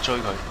仲要追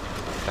佢，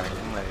頂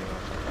你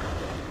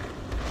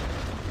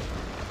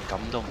喎！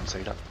咁都唔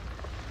死得。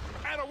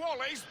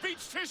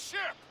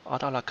阿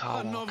德勒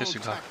卡嘅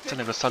船客真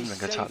係個新穎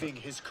嘅策略，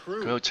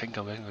佢喺度拯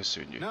救緊佢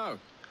船員。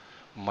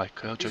唔係，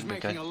佢有準備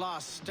緊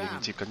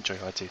迎接緊最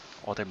後一節，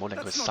我哋唔好令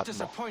佢失望。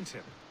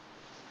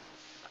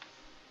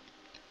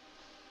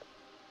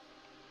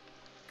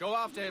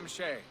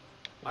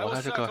我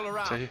睇呢個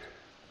仔，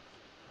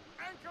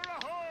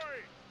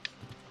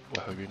喂，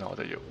去邊啊？我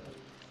哋要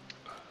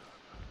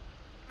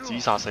只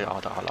殺死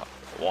亞達啦！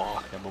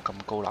哇，有冇咁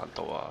高難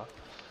度啊？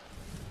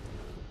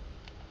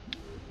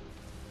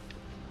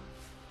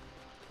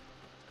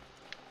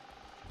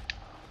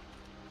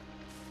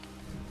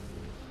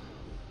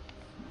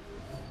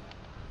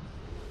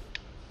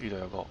呢度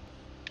有個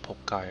仆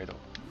街喺度，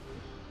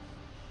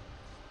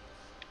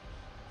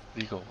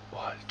呢個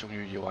哇，終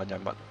於要玩人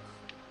物，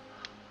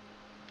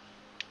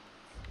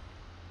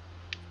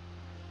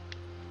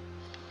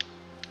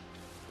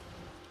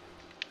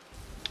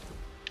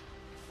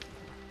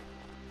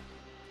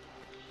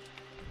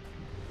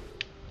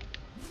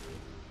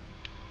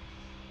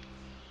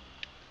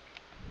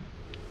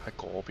喺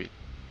嗰邊，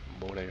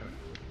唔好理佢，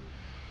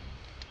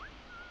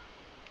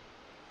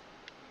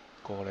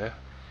過嚟啊！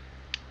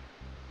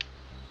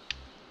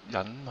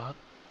人物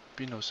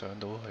邊度上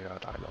到去啊，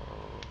大佬？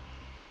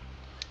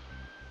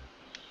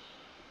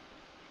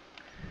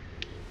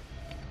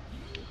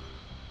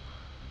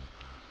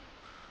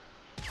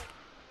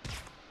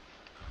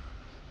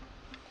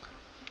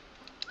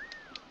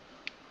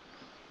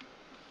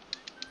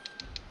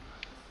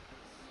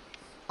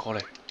過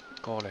嚟，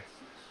過嚟，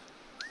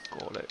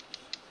過嚟，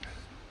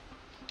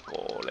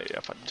過嚟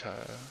啊！墳場。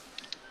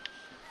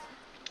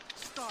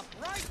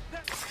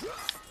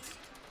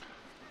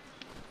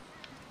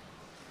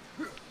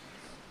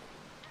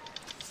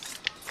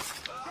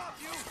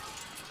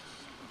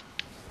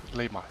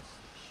匿埋，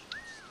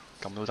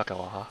咁都得㗎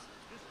喎嚇！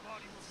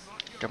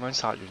咁樣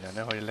殺完人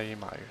咧可以匿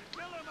埋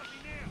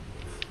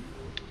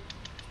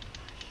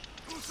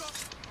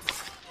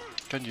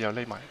嘅。跟住又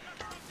匿埋，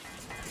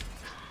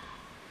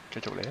繼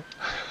續嚟啊！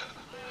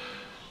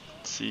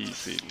黐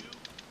線，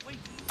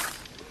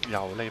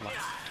又匿埋，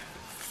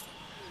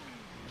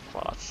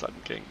發神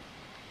經。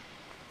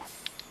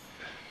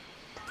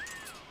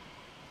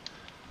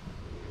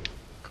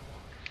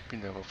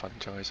邊度有個粉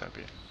漿喺上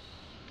邊？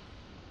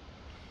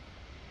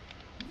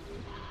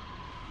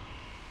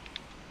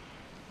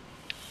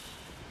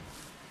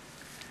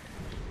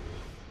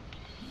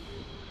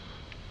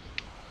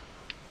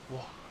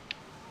哇！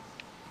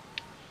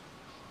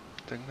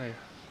頂你！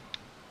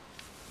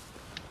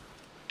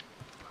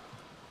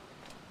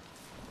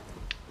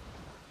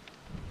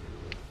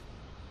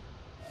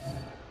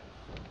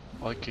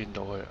我見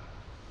到佢啦。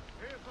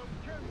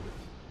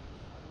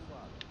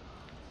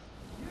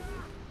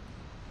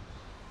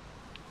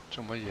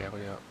做乜嘢嗰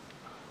啲啊？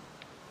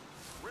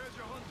 Where's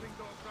your hunting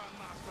dog,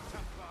 Grandmaster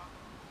Templar?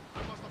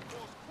 I must have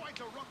caused quite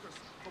a ruckus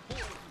for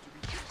both of you to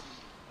be chasing me.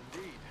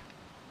 Indeed.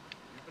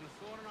 You've been a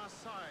thorn on our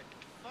side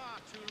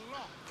far too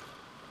long.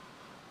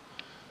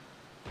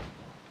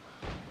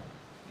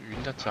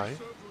 遠得滯。 I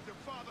served with your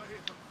father,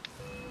 Hatham.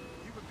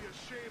 He would be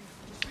ashamed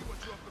to see what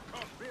you have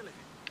become. Really?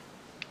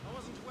 I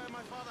wasn't aware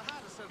my father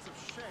had a sense of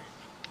shame.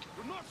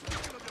 You're not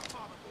speaking of your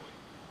father, boy.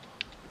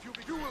 If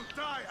you will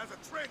die as a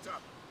traitor.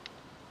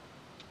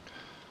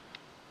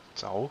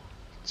 走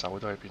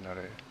到去邊啊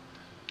你？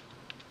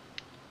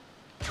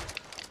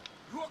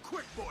 You are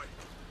quick, boy.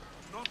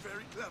 Not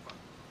very clever.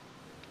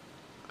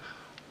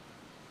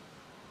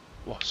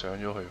 哇！上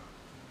咗去，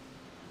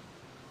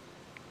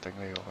頂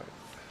你個去！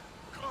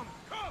 Come,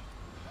 come.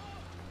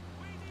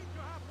 We need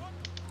to have one.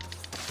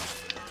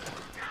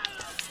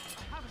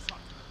 I have a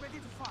shot, ready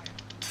to fire.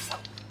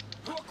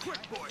 You are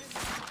quick, boy.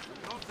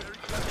 Not very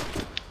clever.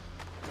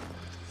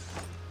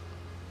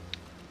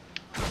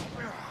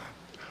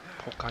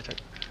 仆街仔！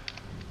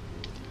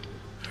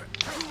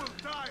 You will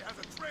die as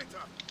a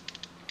traitor.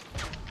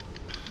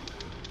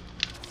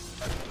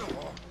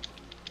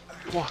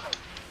 哇！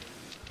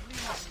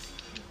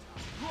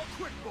 You are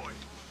quick, boy.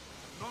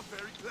 Not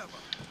very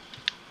clever.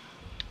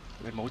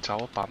 你冇走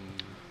啊笨！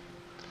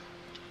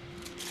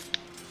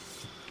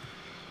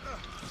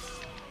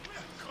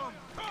 Come,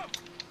 come.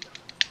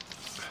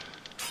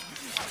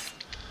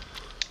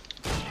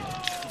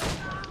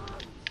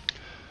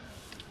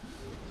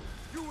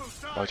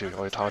 咪住，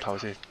我要唞一唞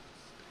先。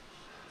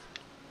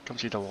今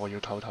次到我要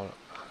唞唞啦。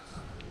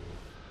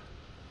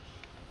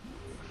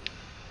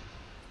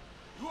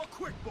 You are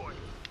quick, boy.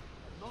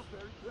 Not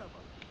very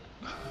clever.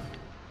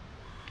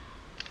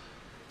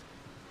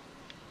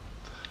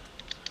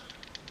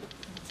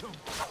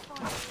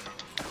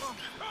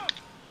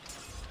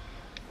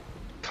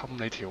 冚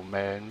你條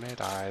命咩，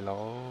大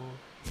佬？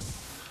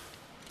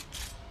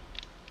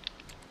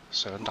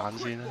上彈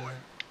先啦！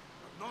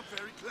 Not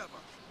very clever.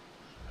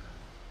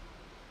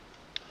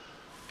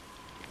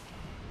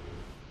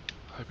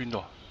 喺邊度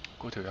啊？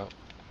嗰條友。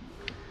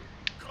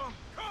 Come,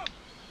 come.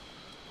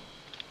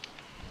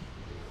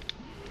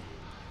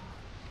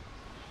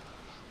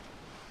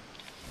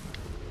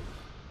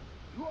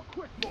 You are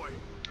quick, boy.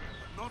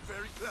 Not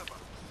very clever.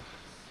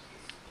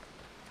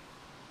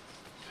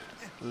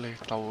 你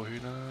兜個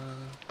圈啦，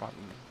笨！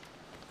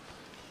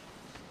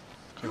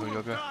佢 You 去 will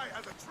咗邊？ die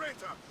as a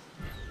traitor.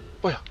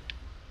 喂呀！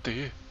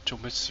屌，做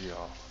咩事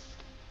啊？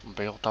唔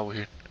俾我兜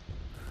圈。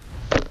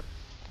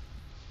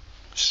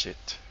Shit！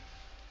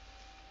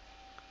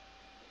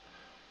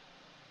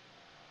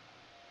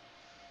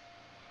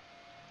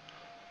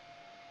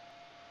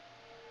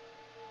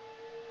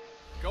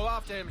 Go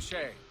after him,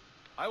 Shay.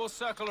 I will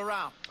circle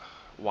around.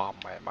 話唔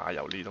係嘛？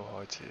由呢度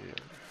開始，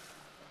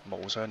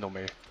冇傷到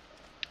尾。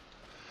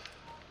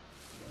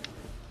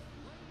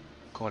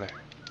過嚟。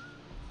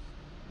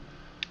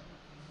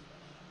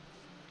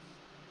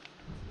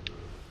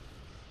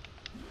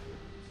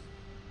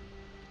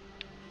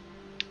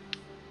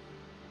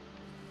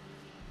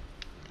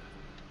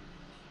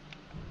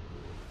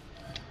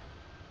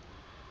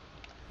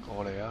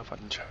過嚟啊！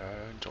粉腸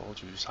阻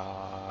住晒。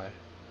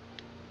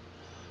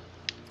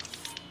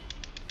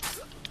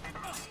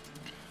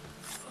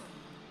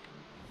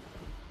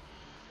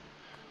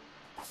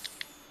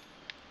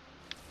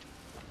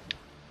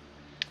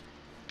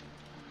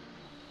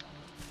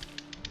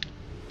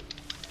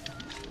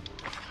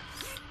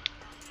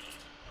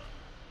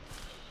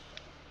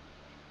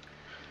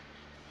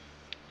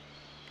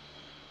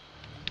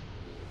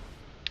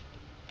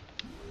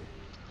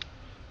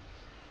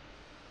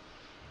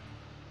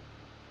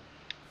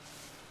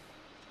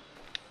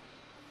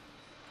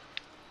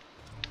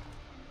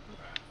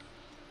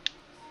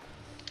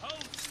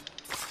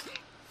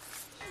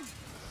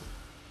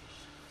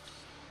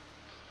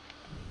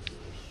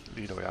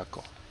呢度有一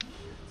個，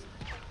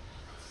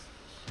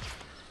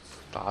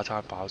打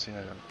餐飽先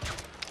啊！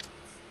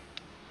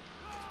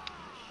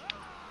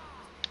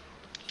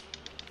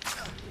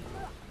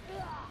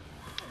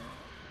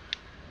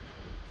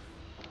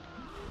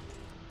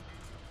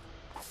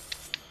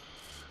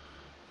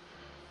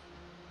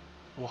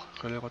哇！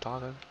佢兩個打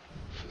緊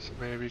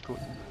 ，very good。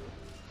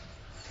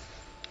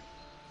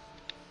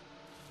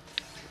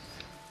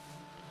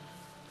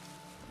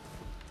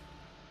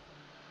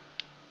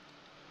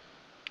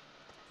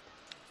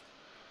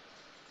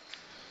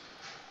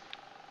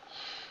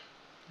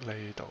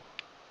呢度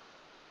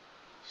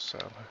上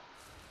去。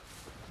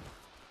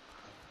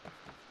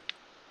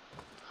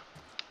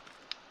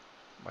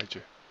咪住。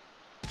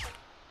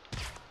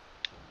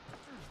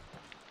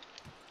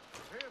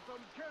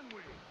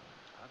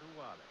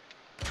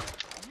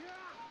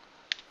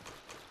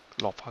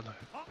落翻去。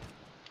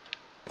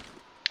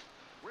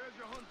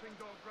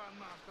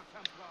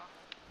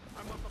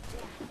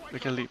你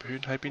嘅獵犬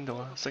喺邊度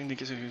啊？勝利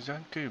嘅傳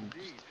章居然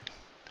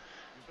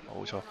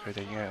冇錯，佢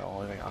哋已經係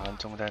我哋眼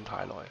中釘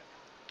太耐。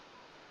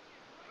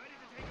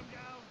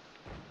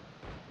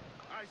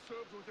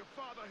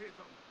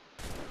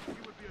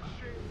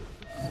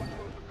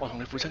我同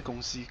你父親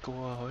共事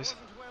過啊，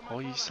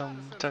可以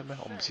生真係咩？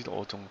我唔知道，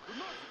我仲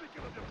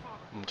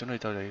唔準你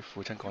對你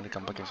父親講啲咁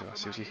不敬説話。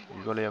小子，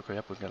如果你有佢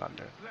一半嘅能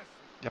量，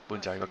一半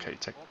就係個奇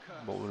蹟。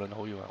無論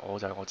好與壞，我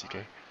就係我自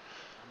己。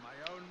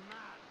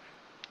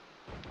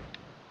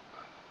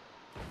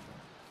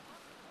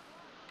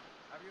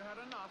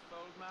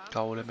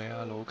夠你未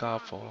啊，老家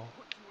伙？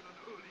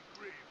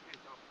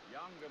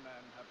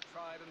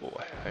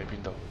喂，喺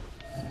邊度？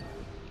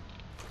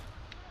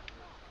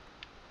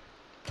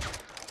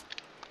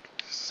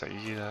死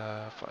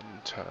啦！墳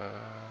場。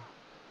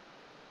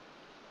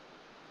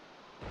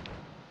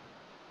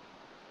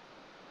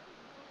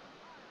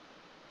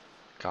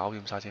搞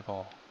掂晒先幫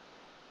我。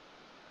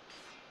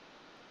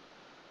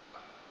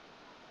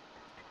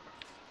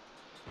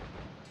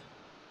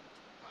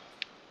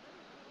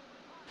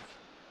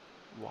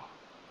哇！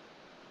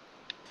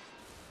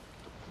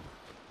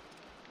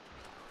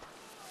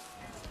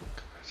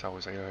就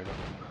死佢咯！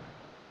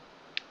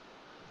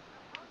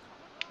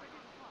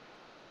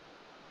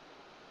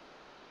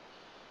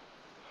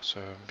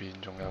上邊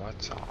仲有一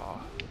紮。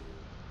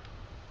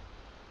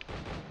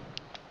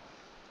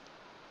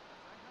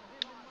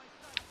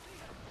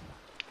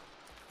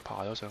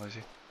爬咗上去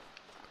先。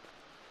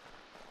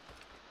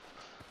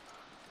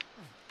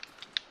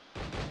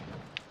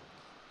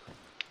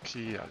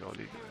clear 咗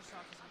呢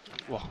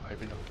個。哇！喺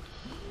邊度？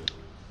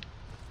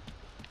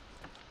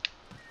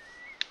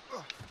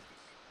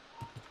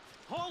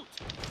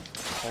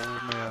好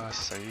咩啊？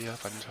死啊！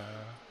墳場。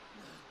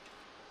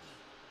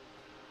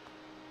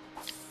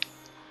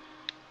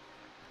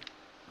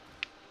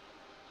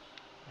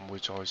唔會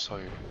再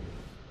衰。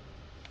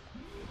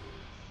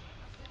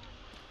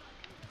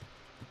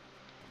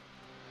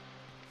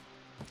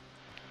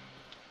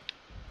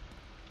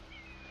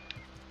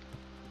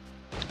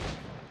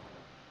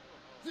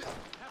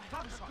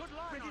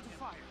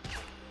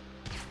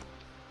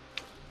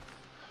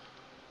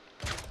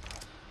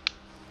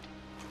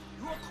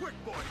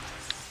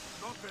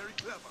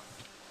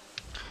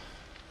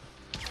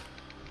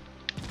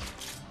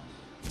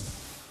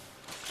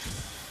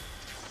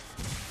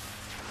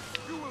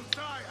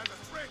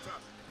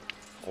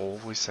我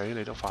會死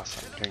你都發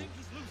神經。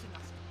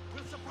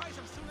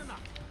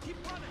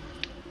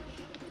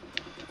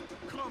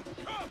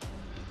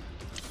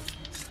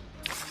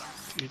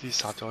呢啲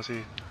殺咗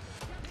先。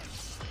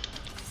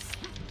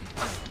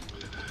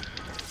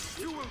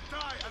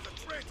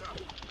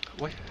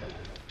喂，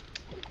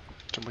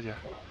做乜嘢？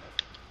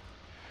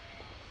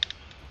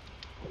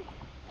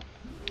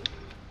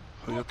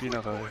去咗邊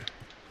啊佢？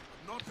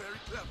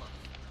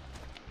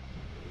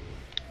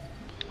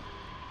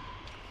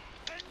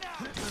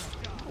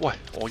喂，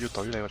我要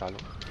懟你喎，大佬！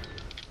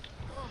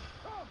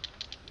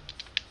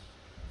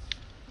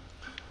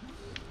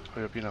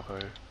去咗邊啊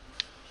佢？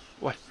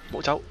喂，冇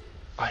走！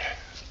唉，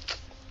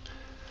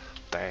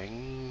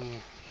頂！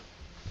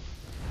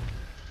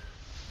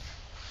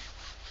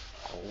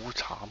好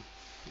慘，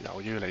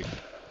又要你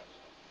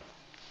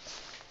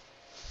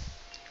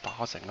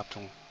打成粒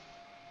鐘。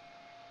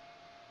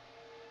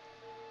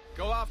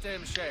Go after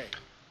him, Shay.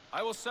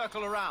 I will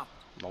circle around.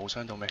 冇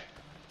傷到未？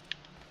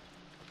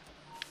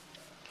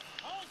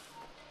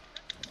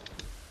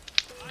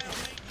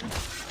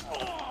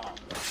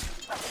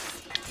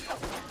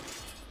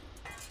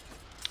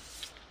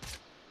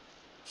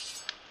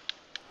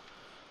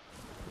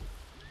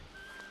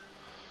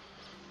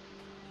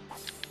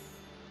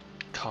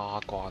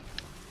卡關，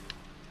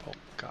仆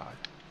街！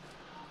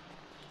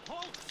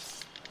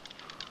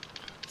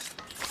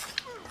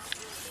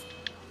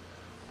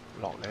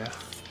落嚟啊！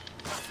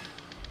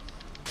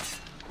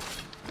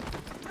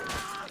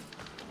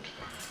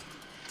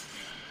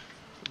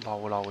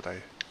嬲嬲地。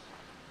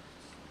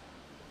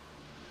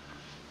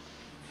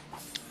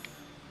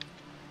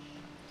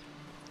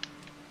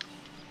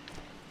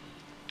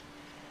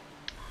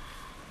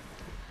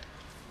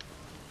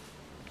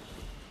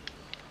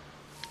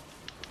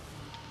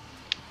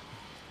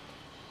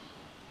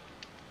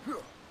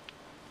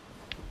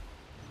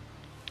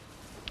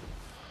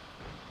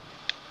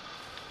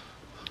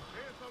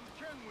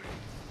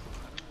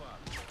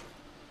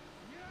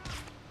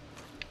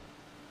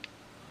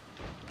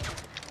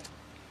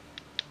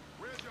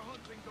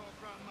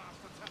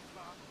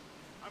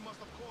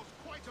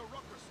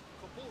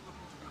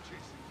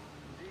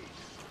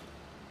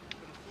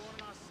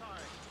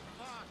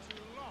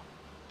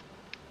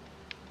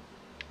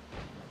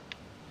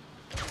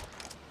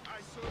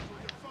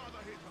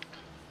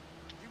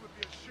He would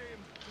be ashamed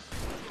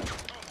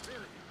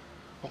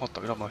我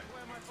懟落去。 Where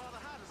my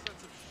father had a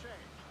sense of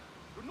shame.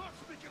 You're not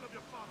speaking of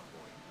your father,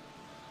 boy.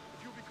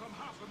 If you become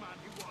half the man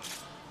he was,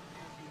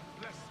 it will be a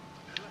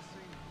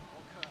blessing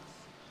or curse.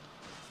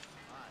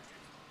 I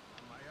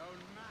am my own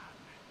man.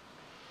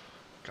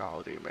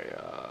 搞掂未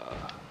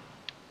啊？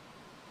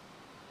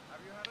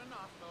 Have you had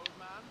enough, old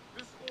man?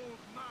 This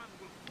old man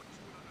will put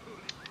you in an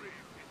early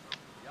grave, Peter.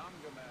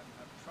 Younger men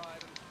have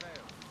tried and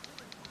failed.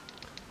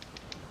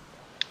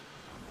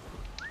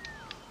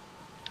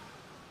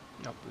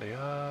 入嚟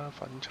啊，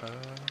粉腸！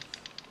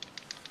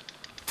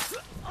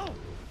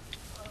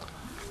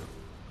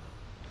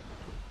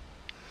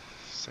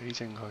死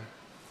正佢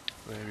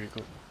 ，very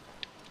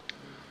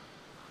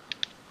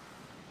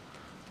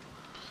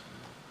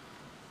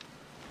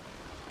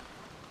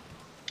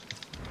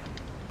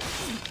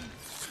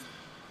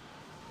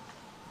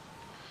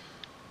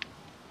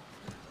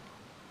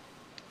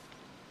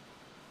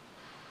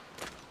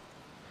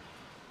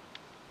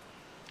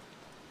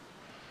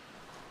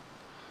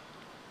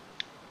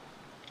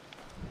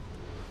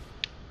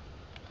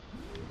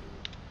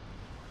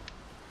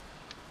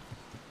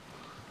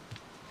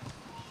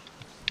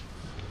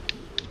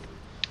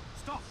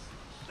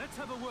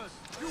have a word.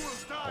 You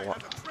will die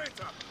as a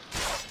traitor.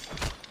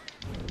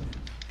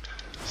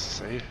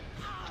 死！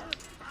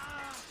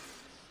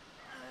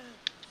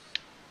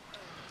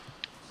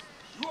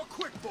 You are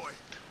quick, boy,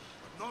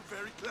 but not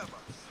very clever.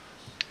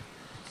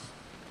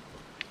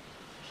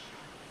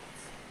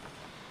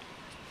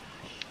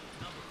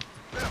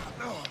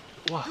 No.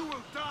 哇！ You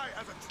will die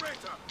as a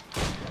traitor.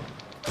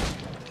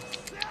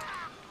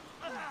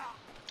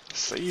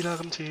 死啦！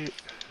今次，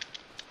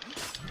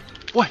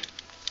喂，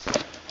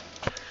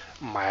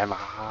唔係啊嘛？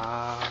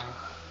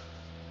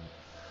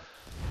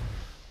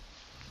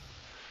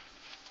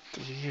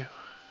屌！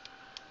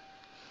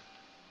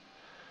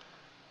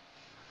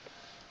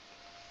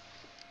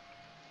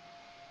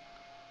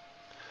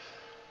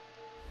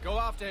 Go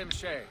after him,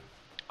 Shay.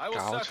 I will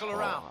搞 circle 錯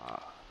around.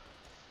 啊！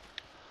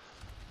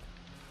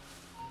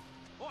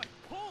 Boy,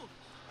 hold.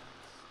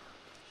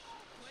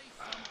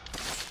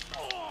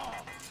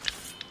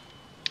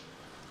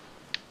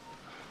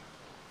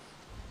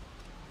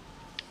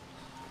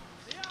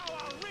 The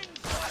hour rings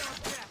for your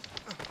death.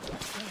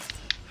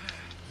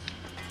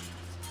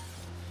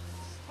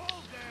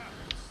 Hold there.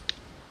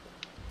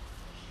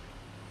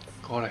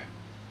 過嚟！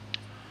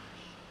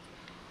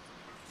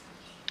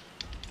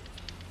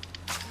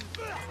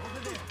 Over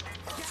there.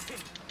 Get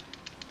him.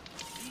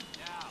 Eat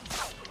now.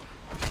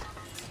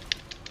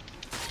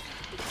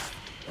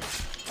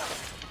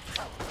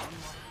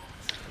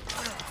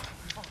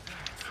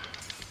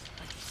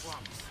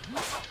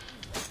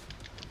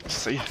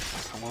 死！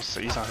等我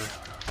死晒佢！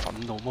憤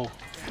怒毛！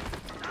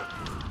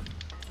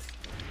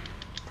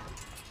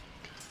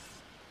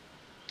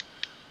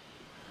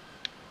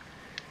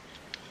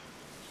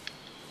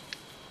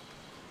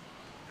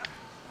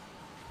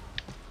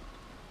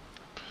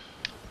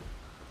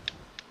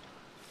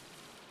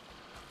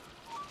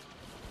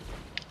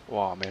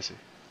哇！咩事？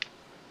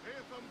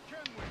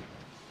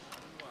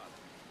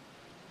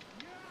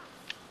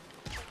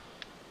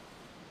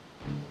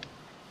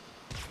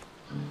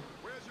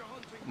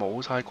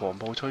 冇晒狂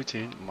暴推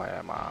薦，唔係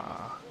啊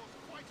嘛？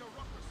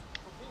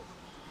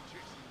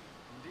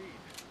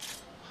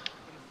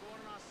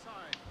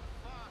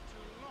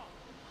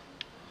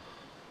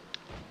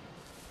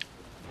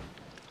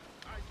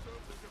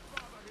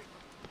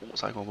 冇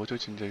晒狂暴推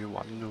薦就要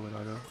揾㗎喎，大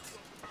佬。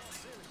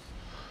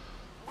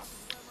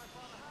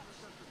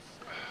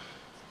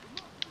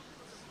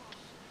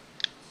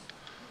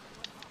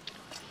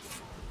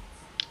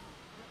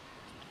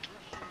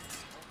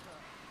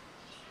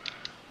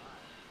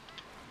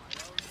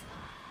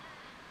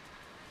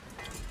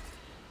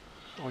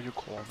我要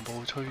狂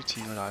暴推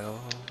薦啊，大佬！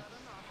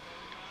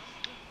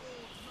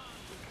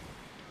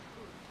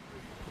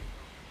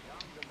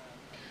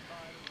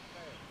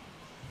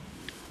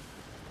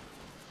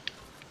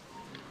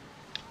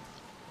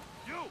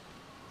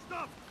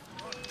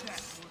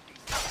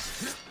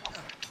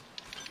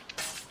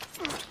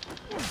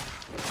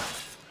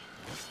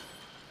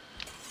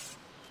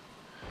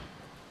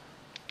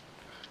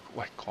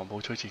 喂，狂暴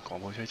推薦，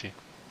狂暴推薦！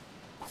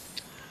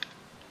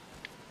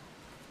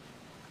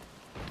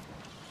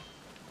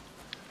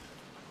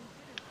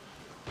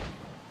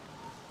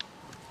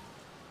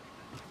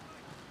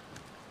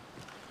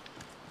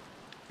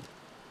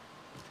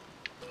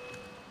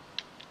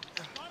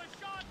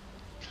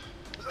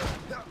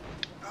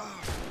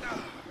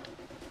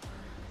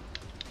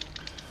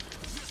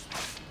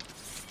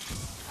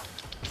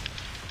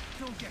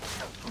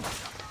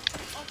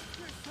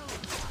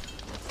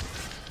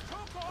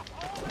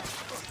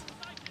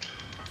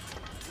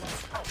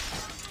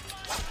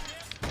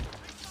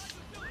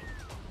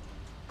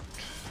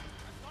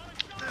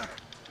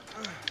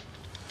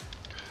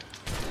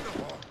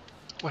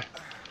 喂，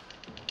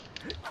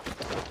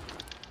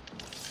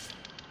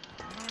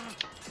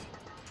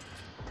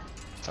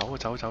走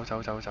走走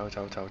走走走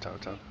走走走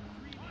走！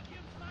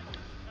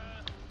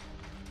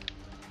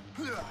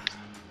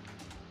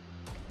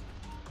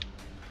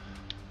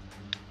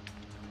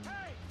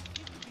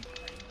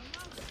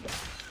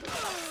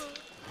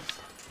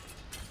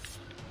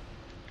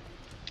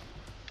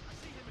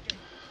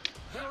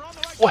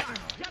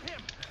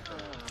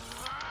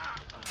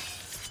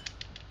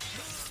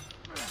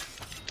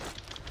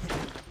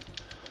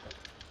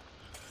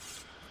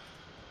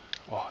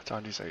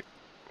爭啲死，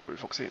回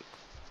復先。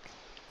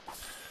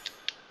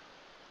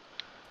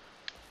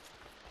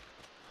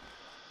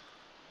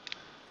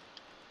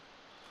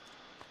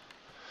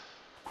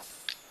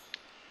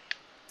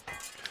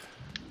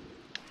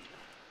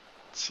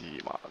芝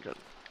麻人。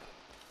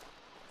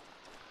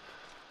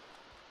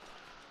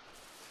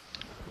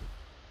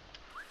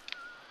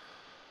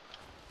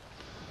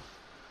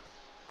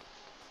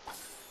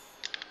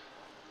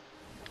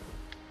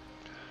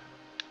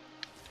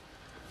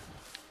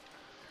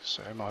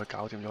上埋去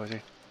搞掂咗佢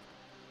先，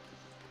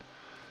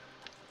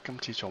今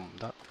次仲唔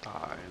得，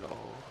大佬。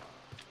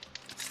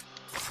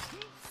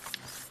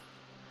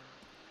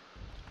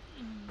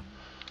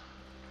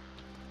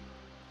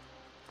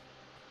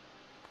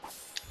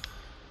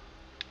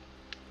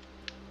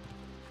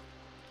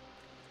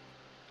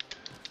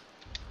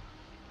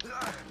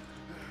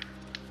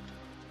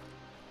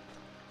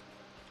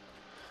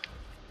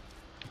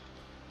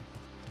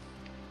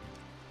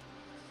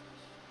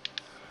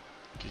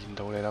見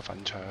到你啦，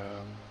粉腸。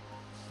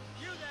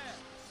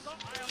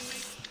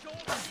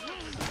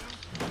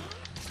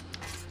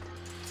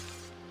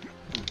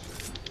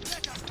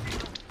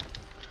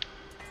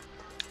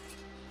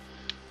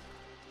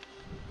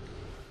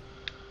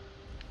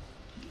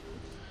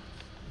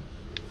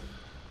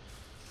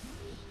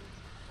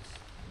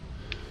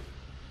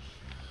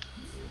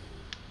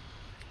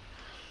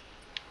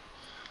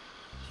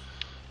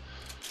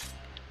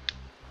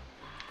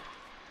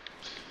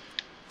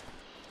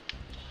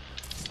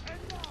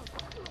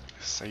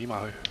死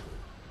埋去，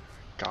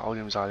搞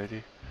掂晒呢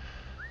啲。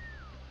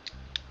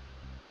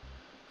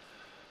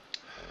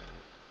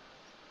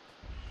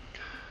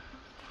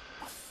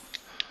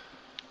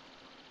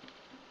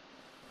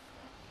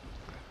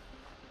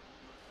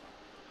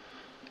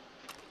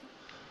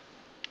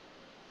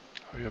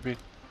去咗邊？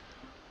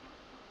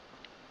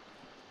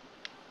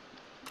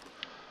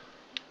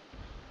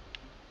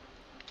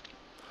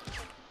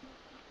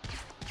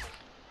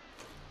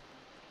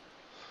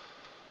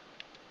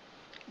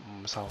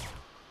唔收。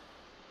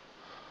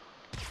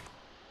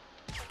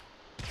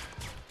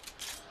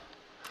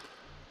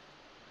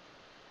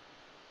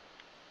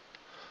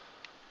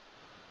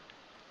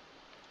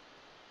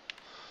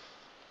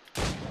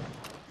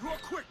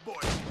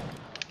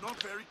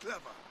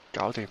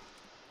搞掂，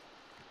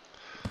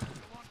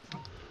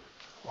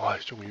哇！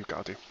終於搞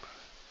掂，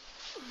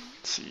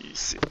黐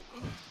線。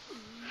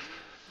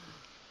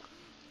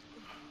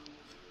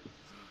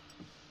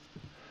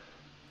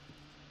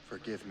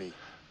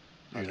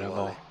原諒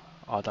我，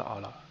阿德阿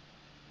啦。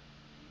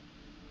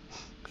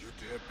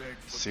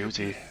小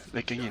子，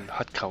你竟然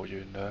乞求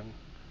原諒，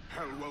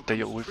地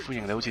獄會歡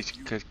迎你好似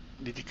佢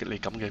呢啲你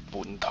咁嘅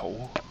叛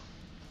徒。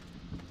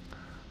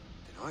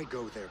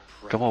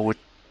咁我會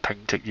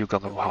挺直腰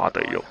咁下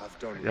地獄，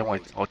因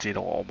為我知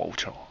道我冇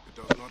錯。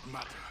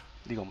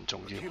呢個唔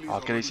重要，阿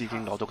基里斯已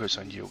經攞到佢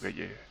想要嘅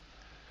嘢。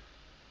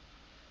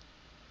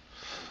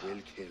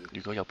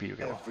如果有必要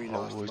嘅話，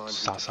我會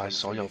殺晒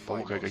所有保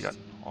護佢嘅人，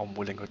我唔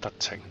會令佢得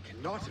逞。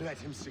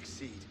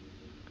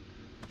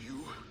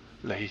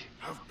你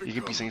已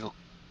經變成一個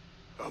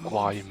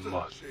怪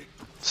物，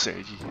蛇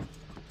醫。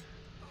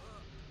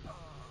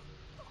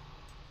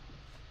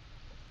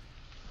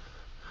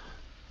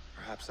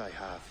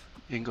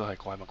應該係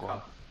怪物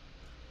啩？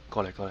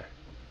過嚟過嚟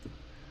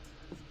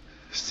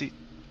 ，sit。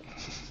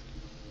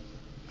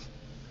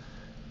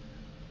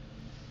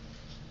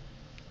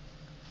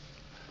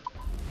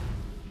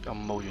任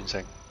務完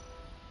成，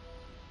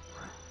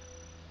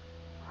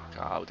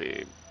搞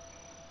掂。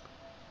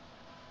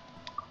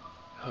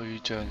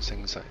虛張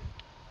聲勢，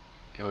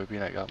又去邊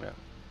嚟㗎咁樣？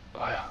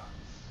哎呀，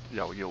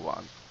又要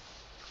玩。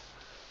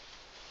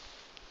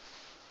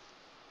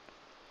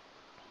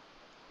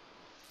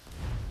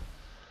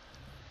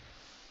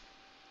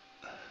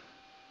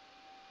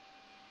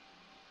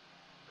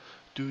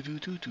此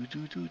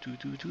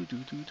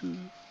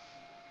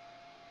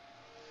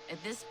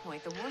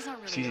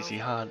時此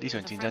刻，呢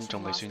場戰爭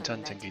仲未算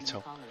真正結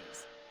束，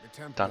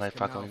但係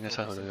法國已經失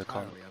去咗呢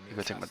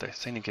個殖民地。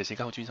聖年騎士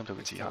家好專心對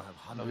佢治下，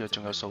紐約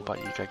仲有數百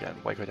以計嘅人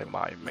為佢哋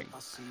賣命。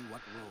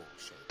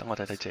等我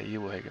睇睇這醫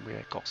會係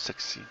咩角色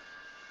先。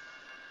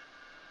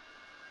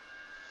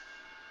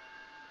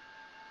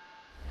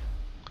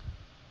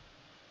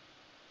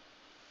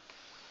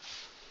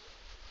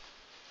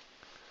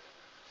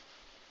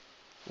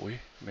會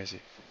咩事？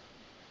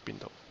邊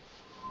度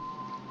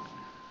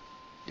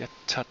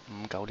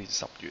？1759年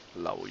10月，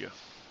紐約。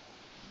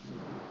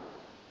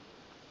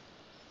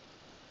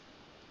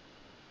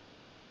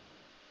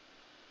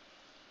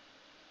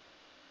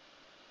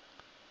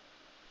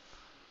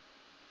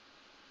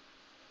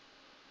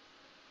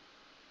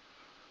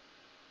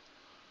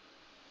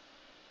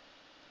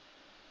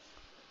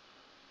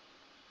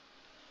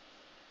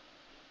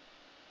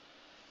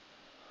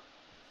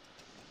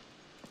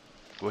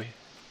會。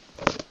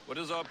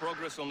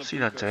施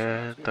行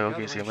者對嗰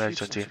件事有咩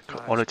進展？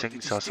我哋正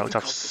就搜集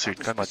船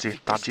跟物資，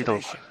但知道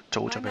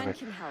做好準備未？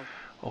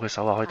我嘅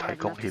手下可以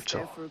提供協助，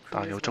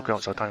但要捉佢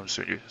用手單用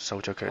鱈魚，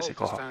受着騎士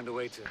嗰下。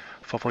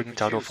霍霍已經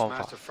找到方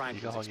法，而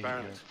家可以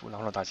讓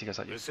冷落大師嘅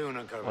實驗。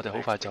我哋好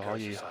快就可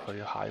以去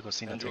下一個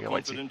先行者嘅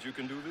位置。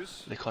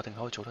你確定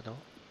可以做得到？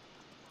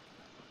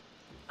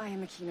我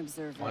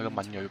係個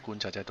敏鋭觀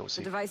察者導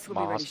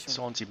師，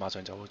裝置馬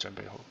上就會準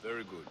備好。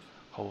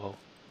好好，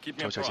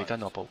就隨時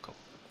跟我報告。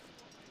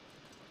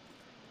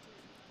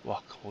哇！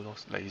好多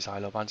嚟晒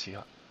啦班刺客。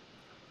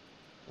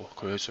哇！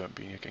佢喺上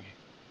邊嘅竟然。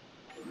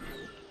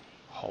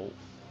好，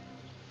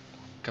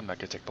今日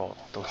嘅直播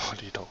到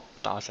呢度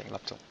打成粒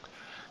鐘，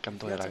咁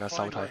多謝大家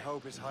收睇。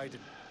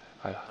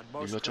係啦，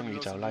如果中意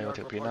就 like 我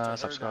條片啦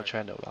 ，subscribe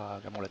channel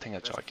啦，咁我哋聽日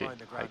再見，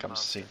係咁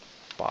先，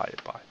拜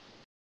拜。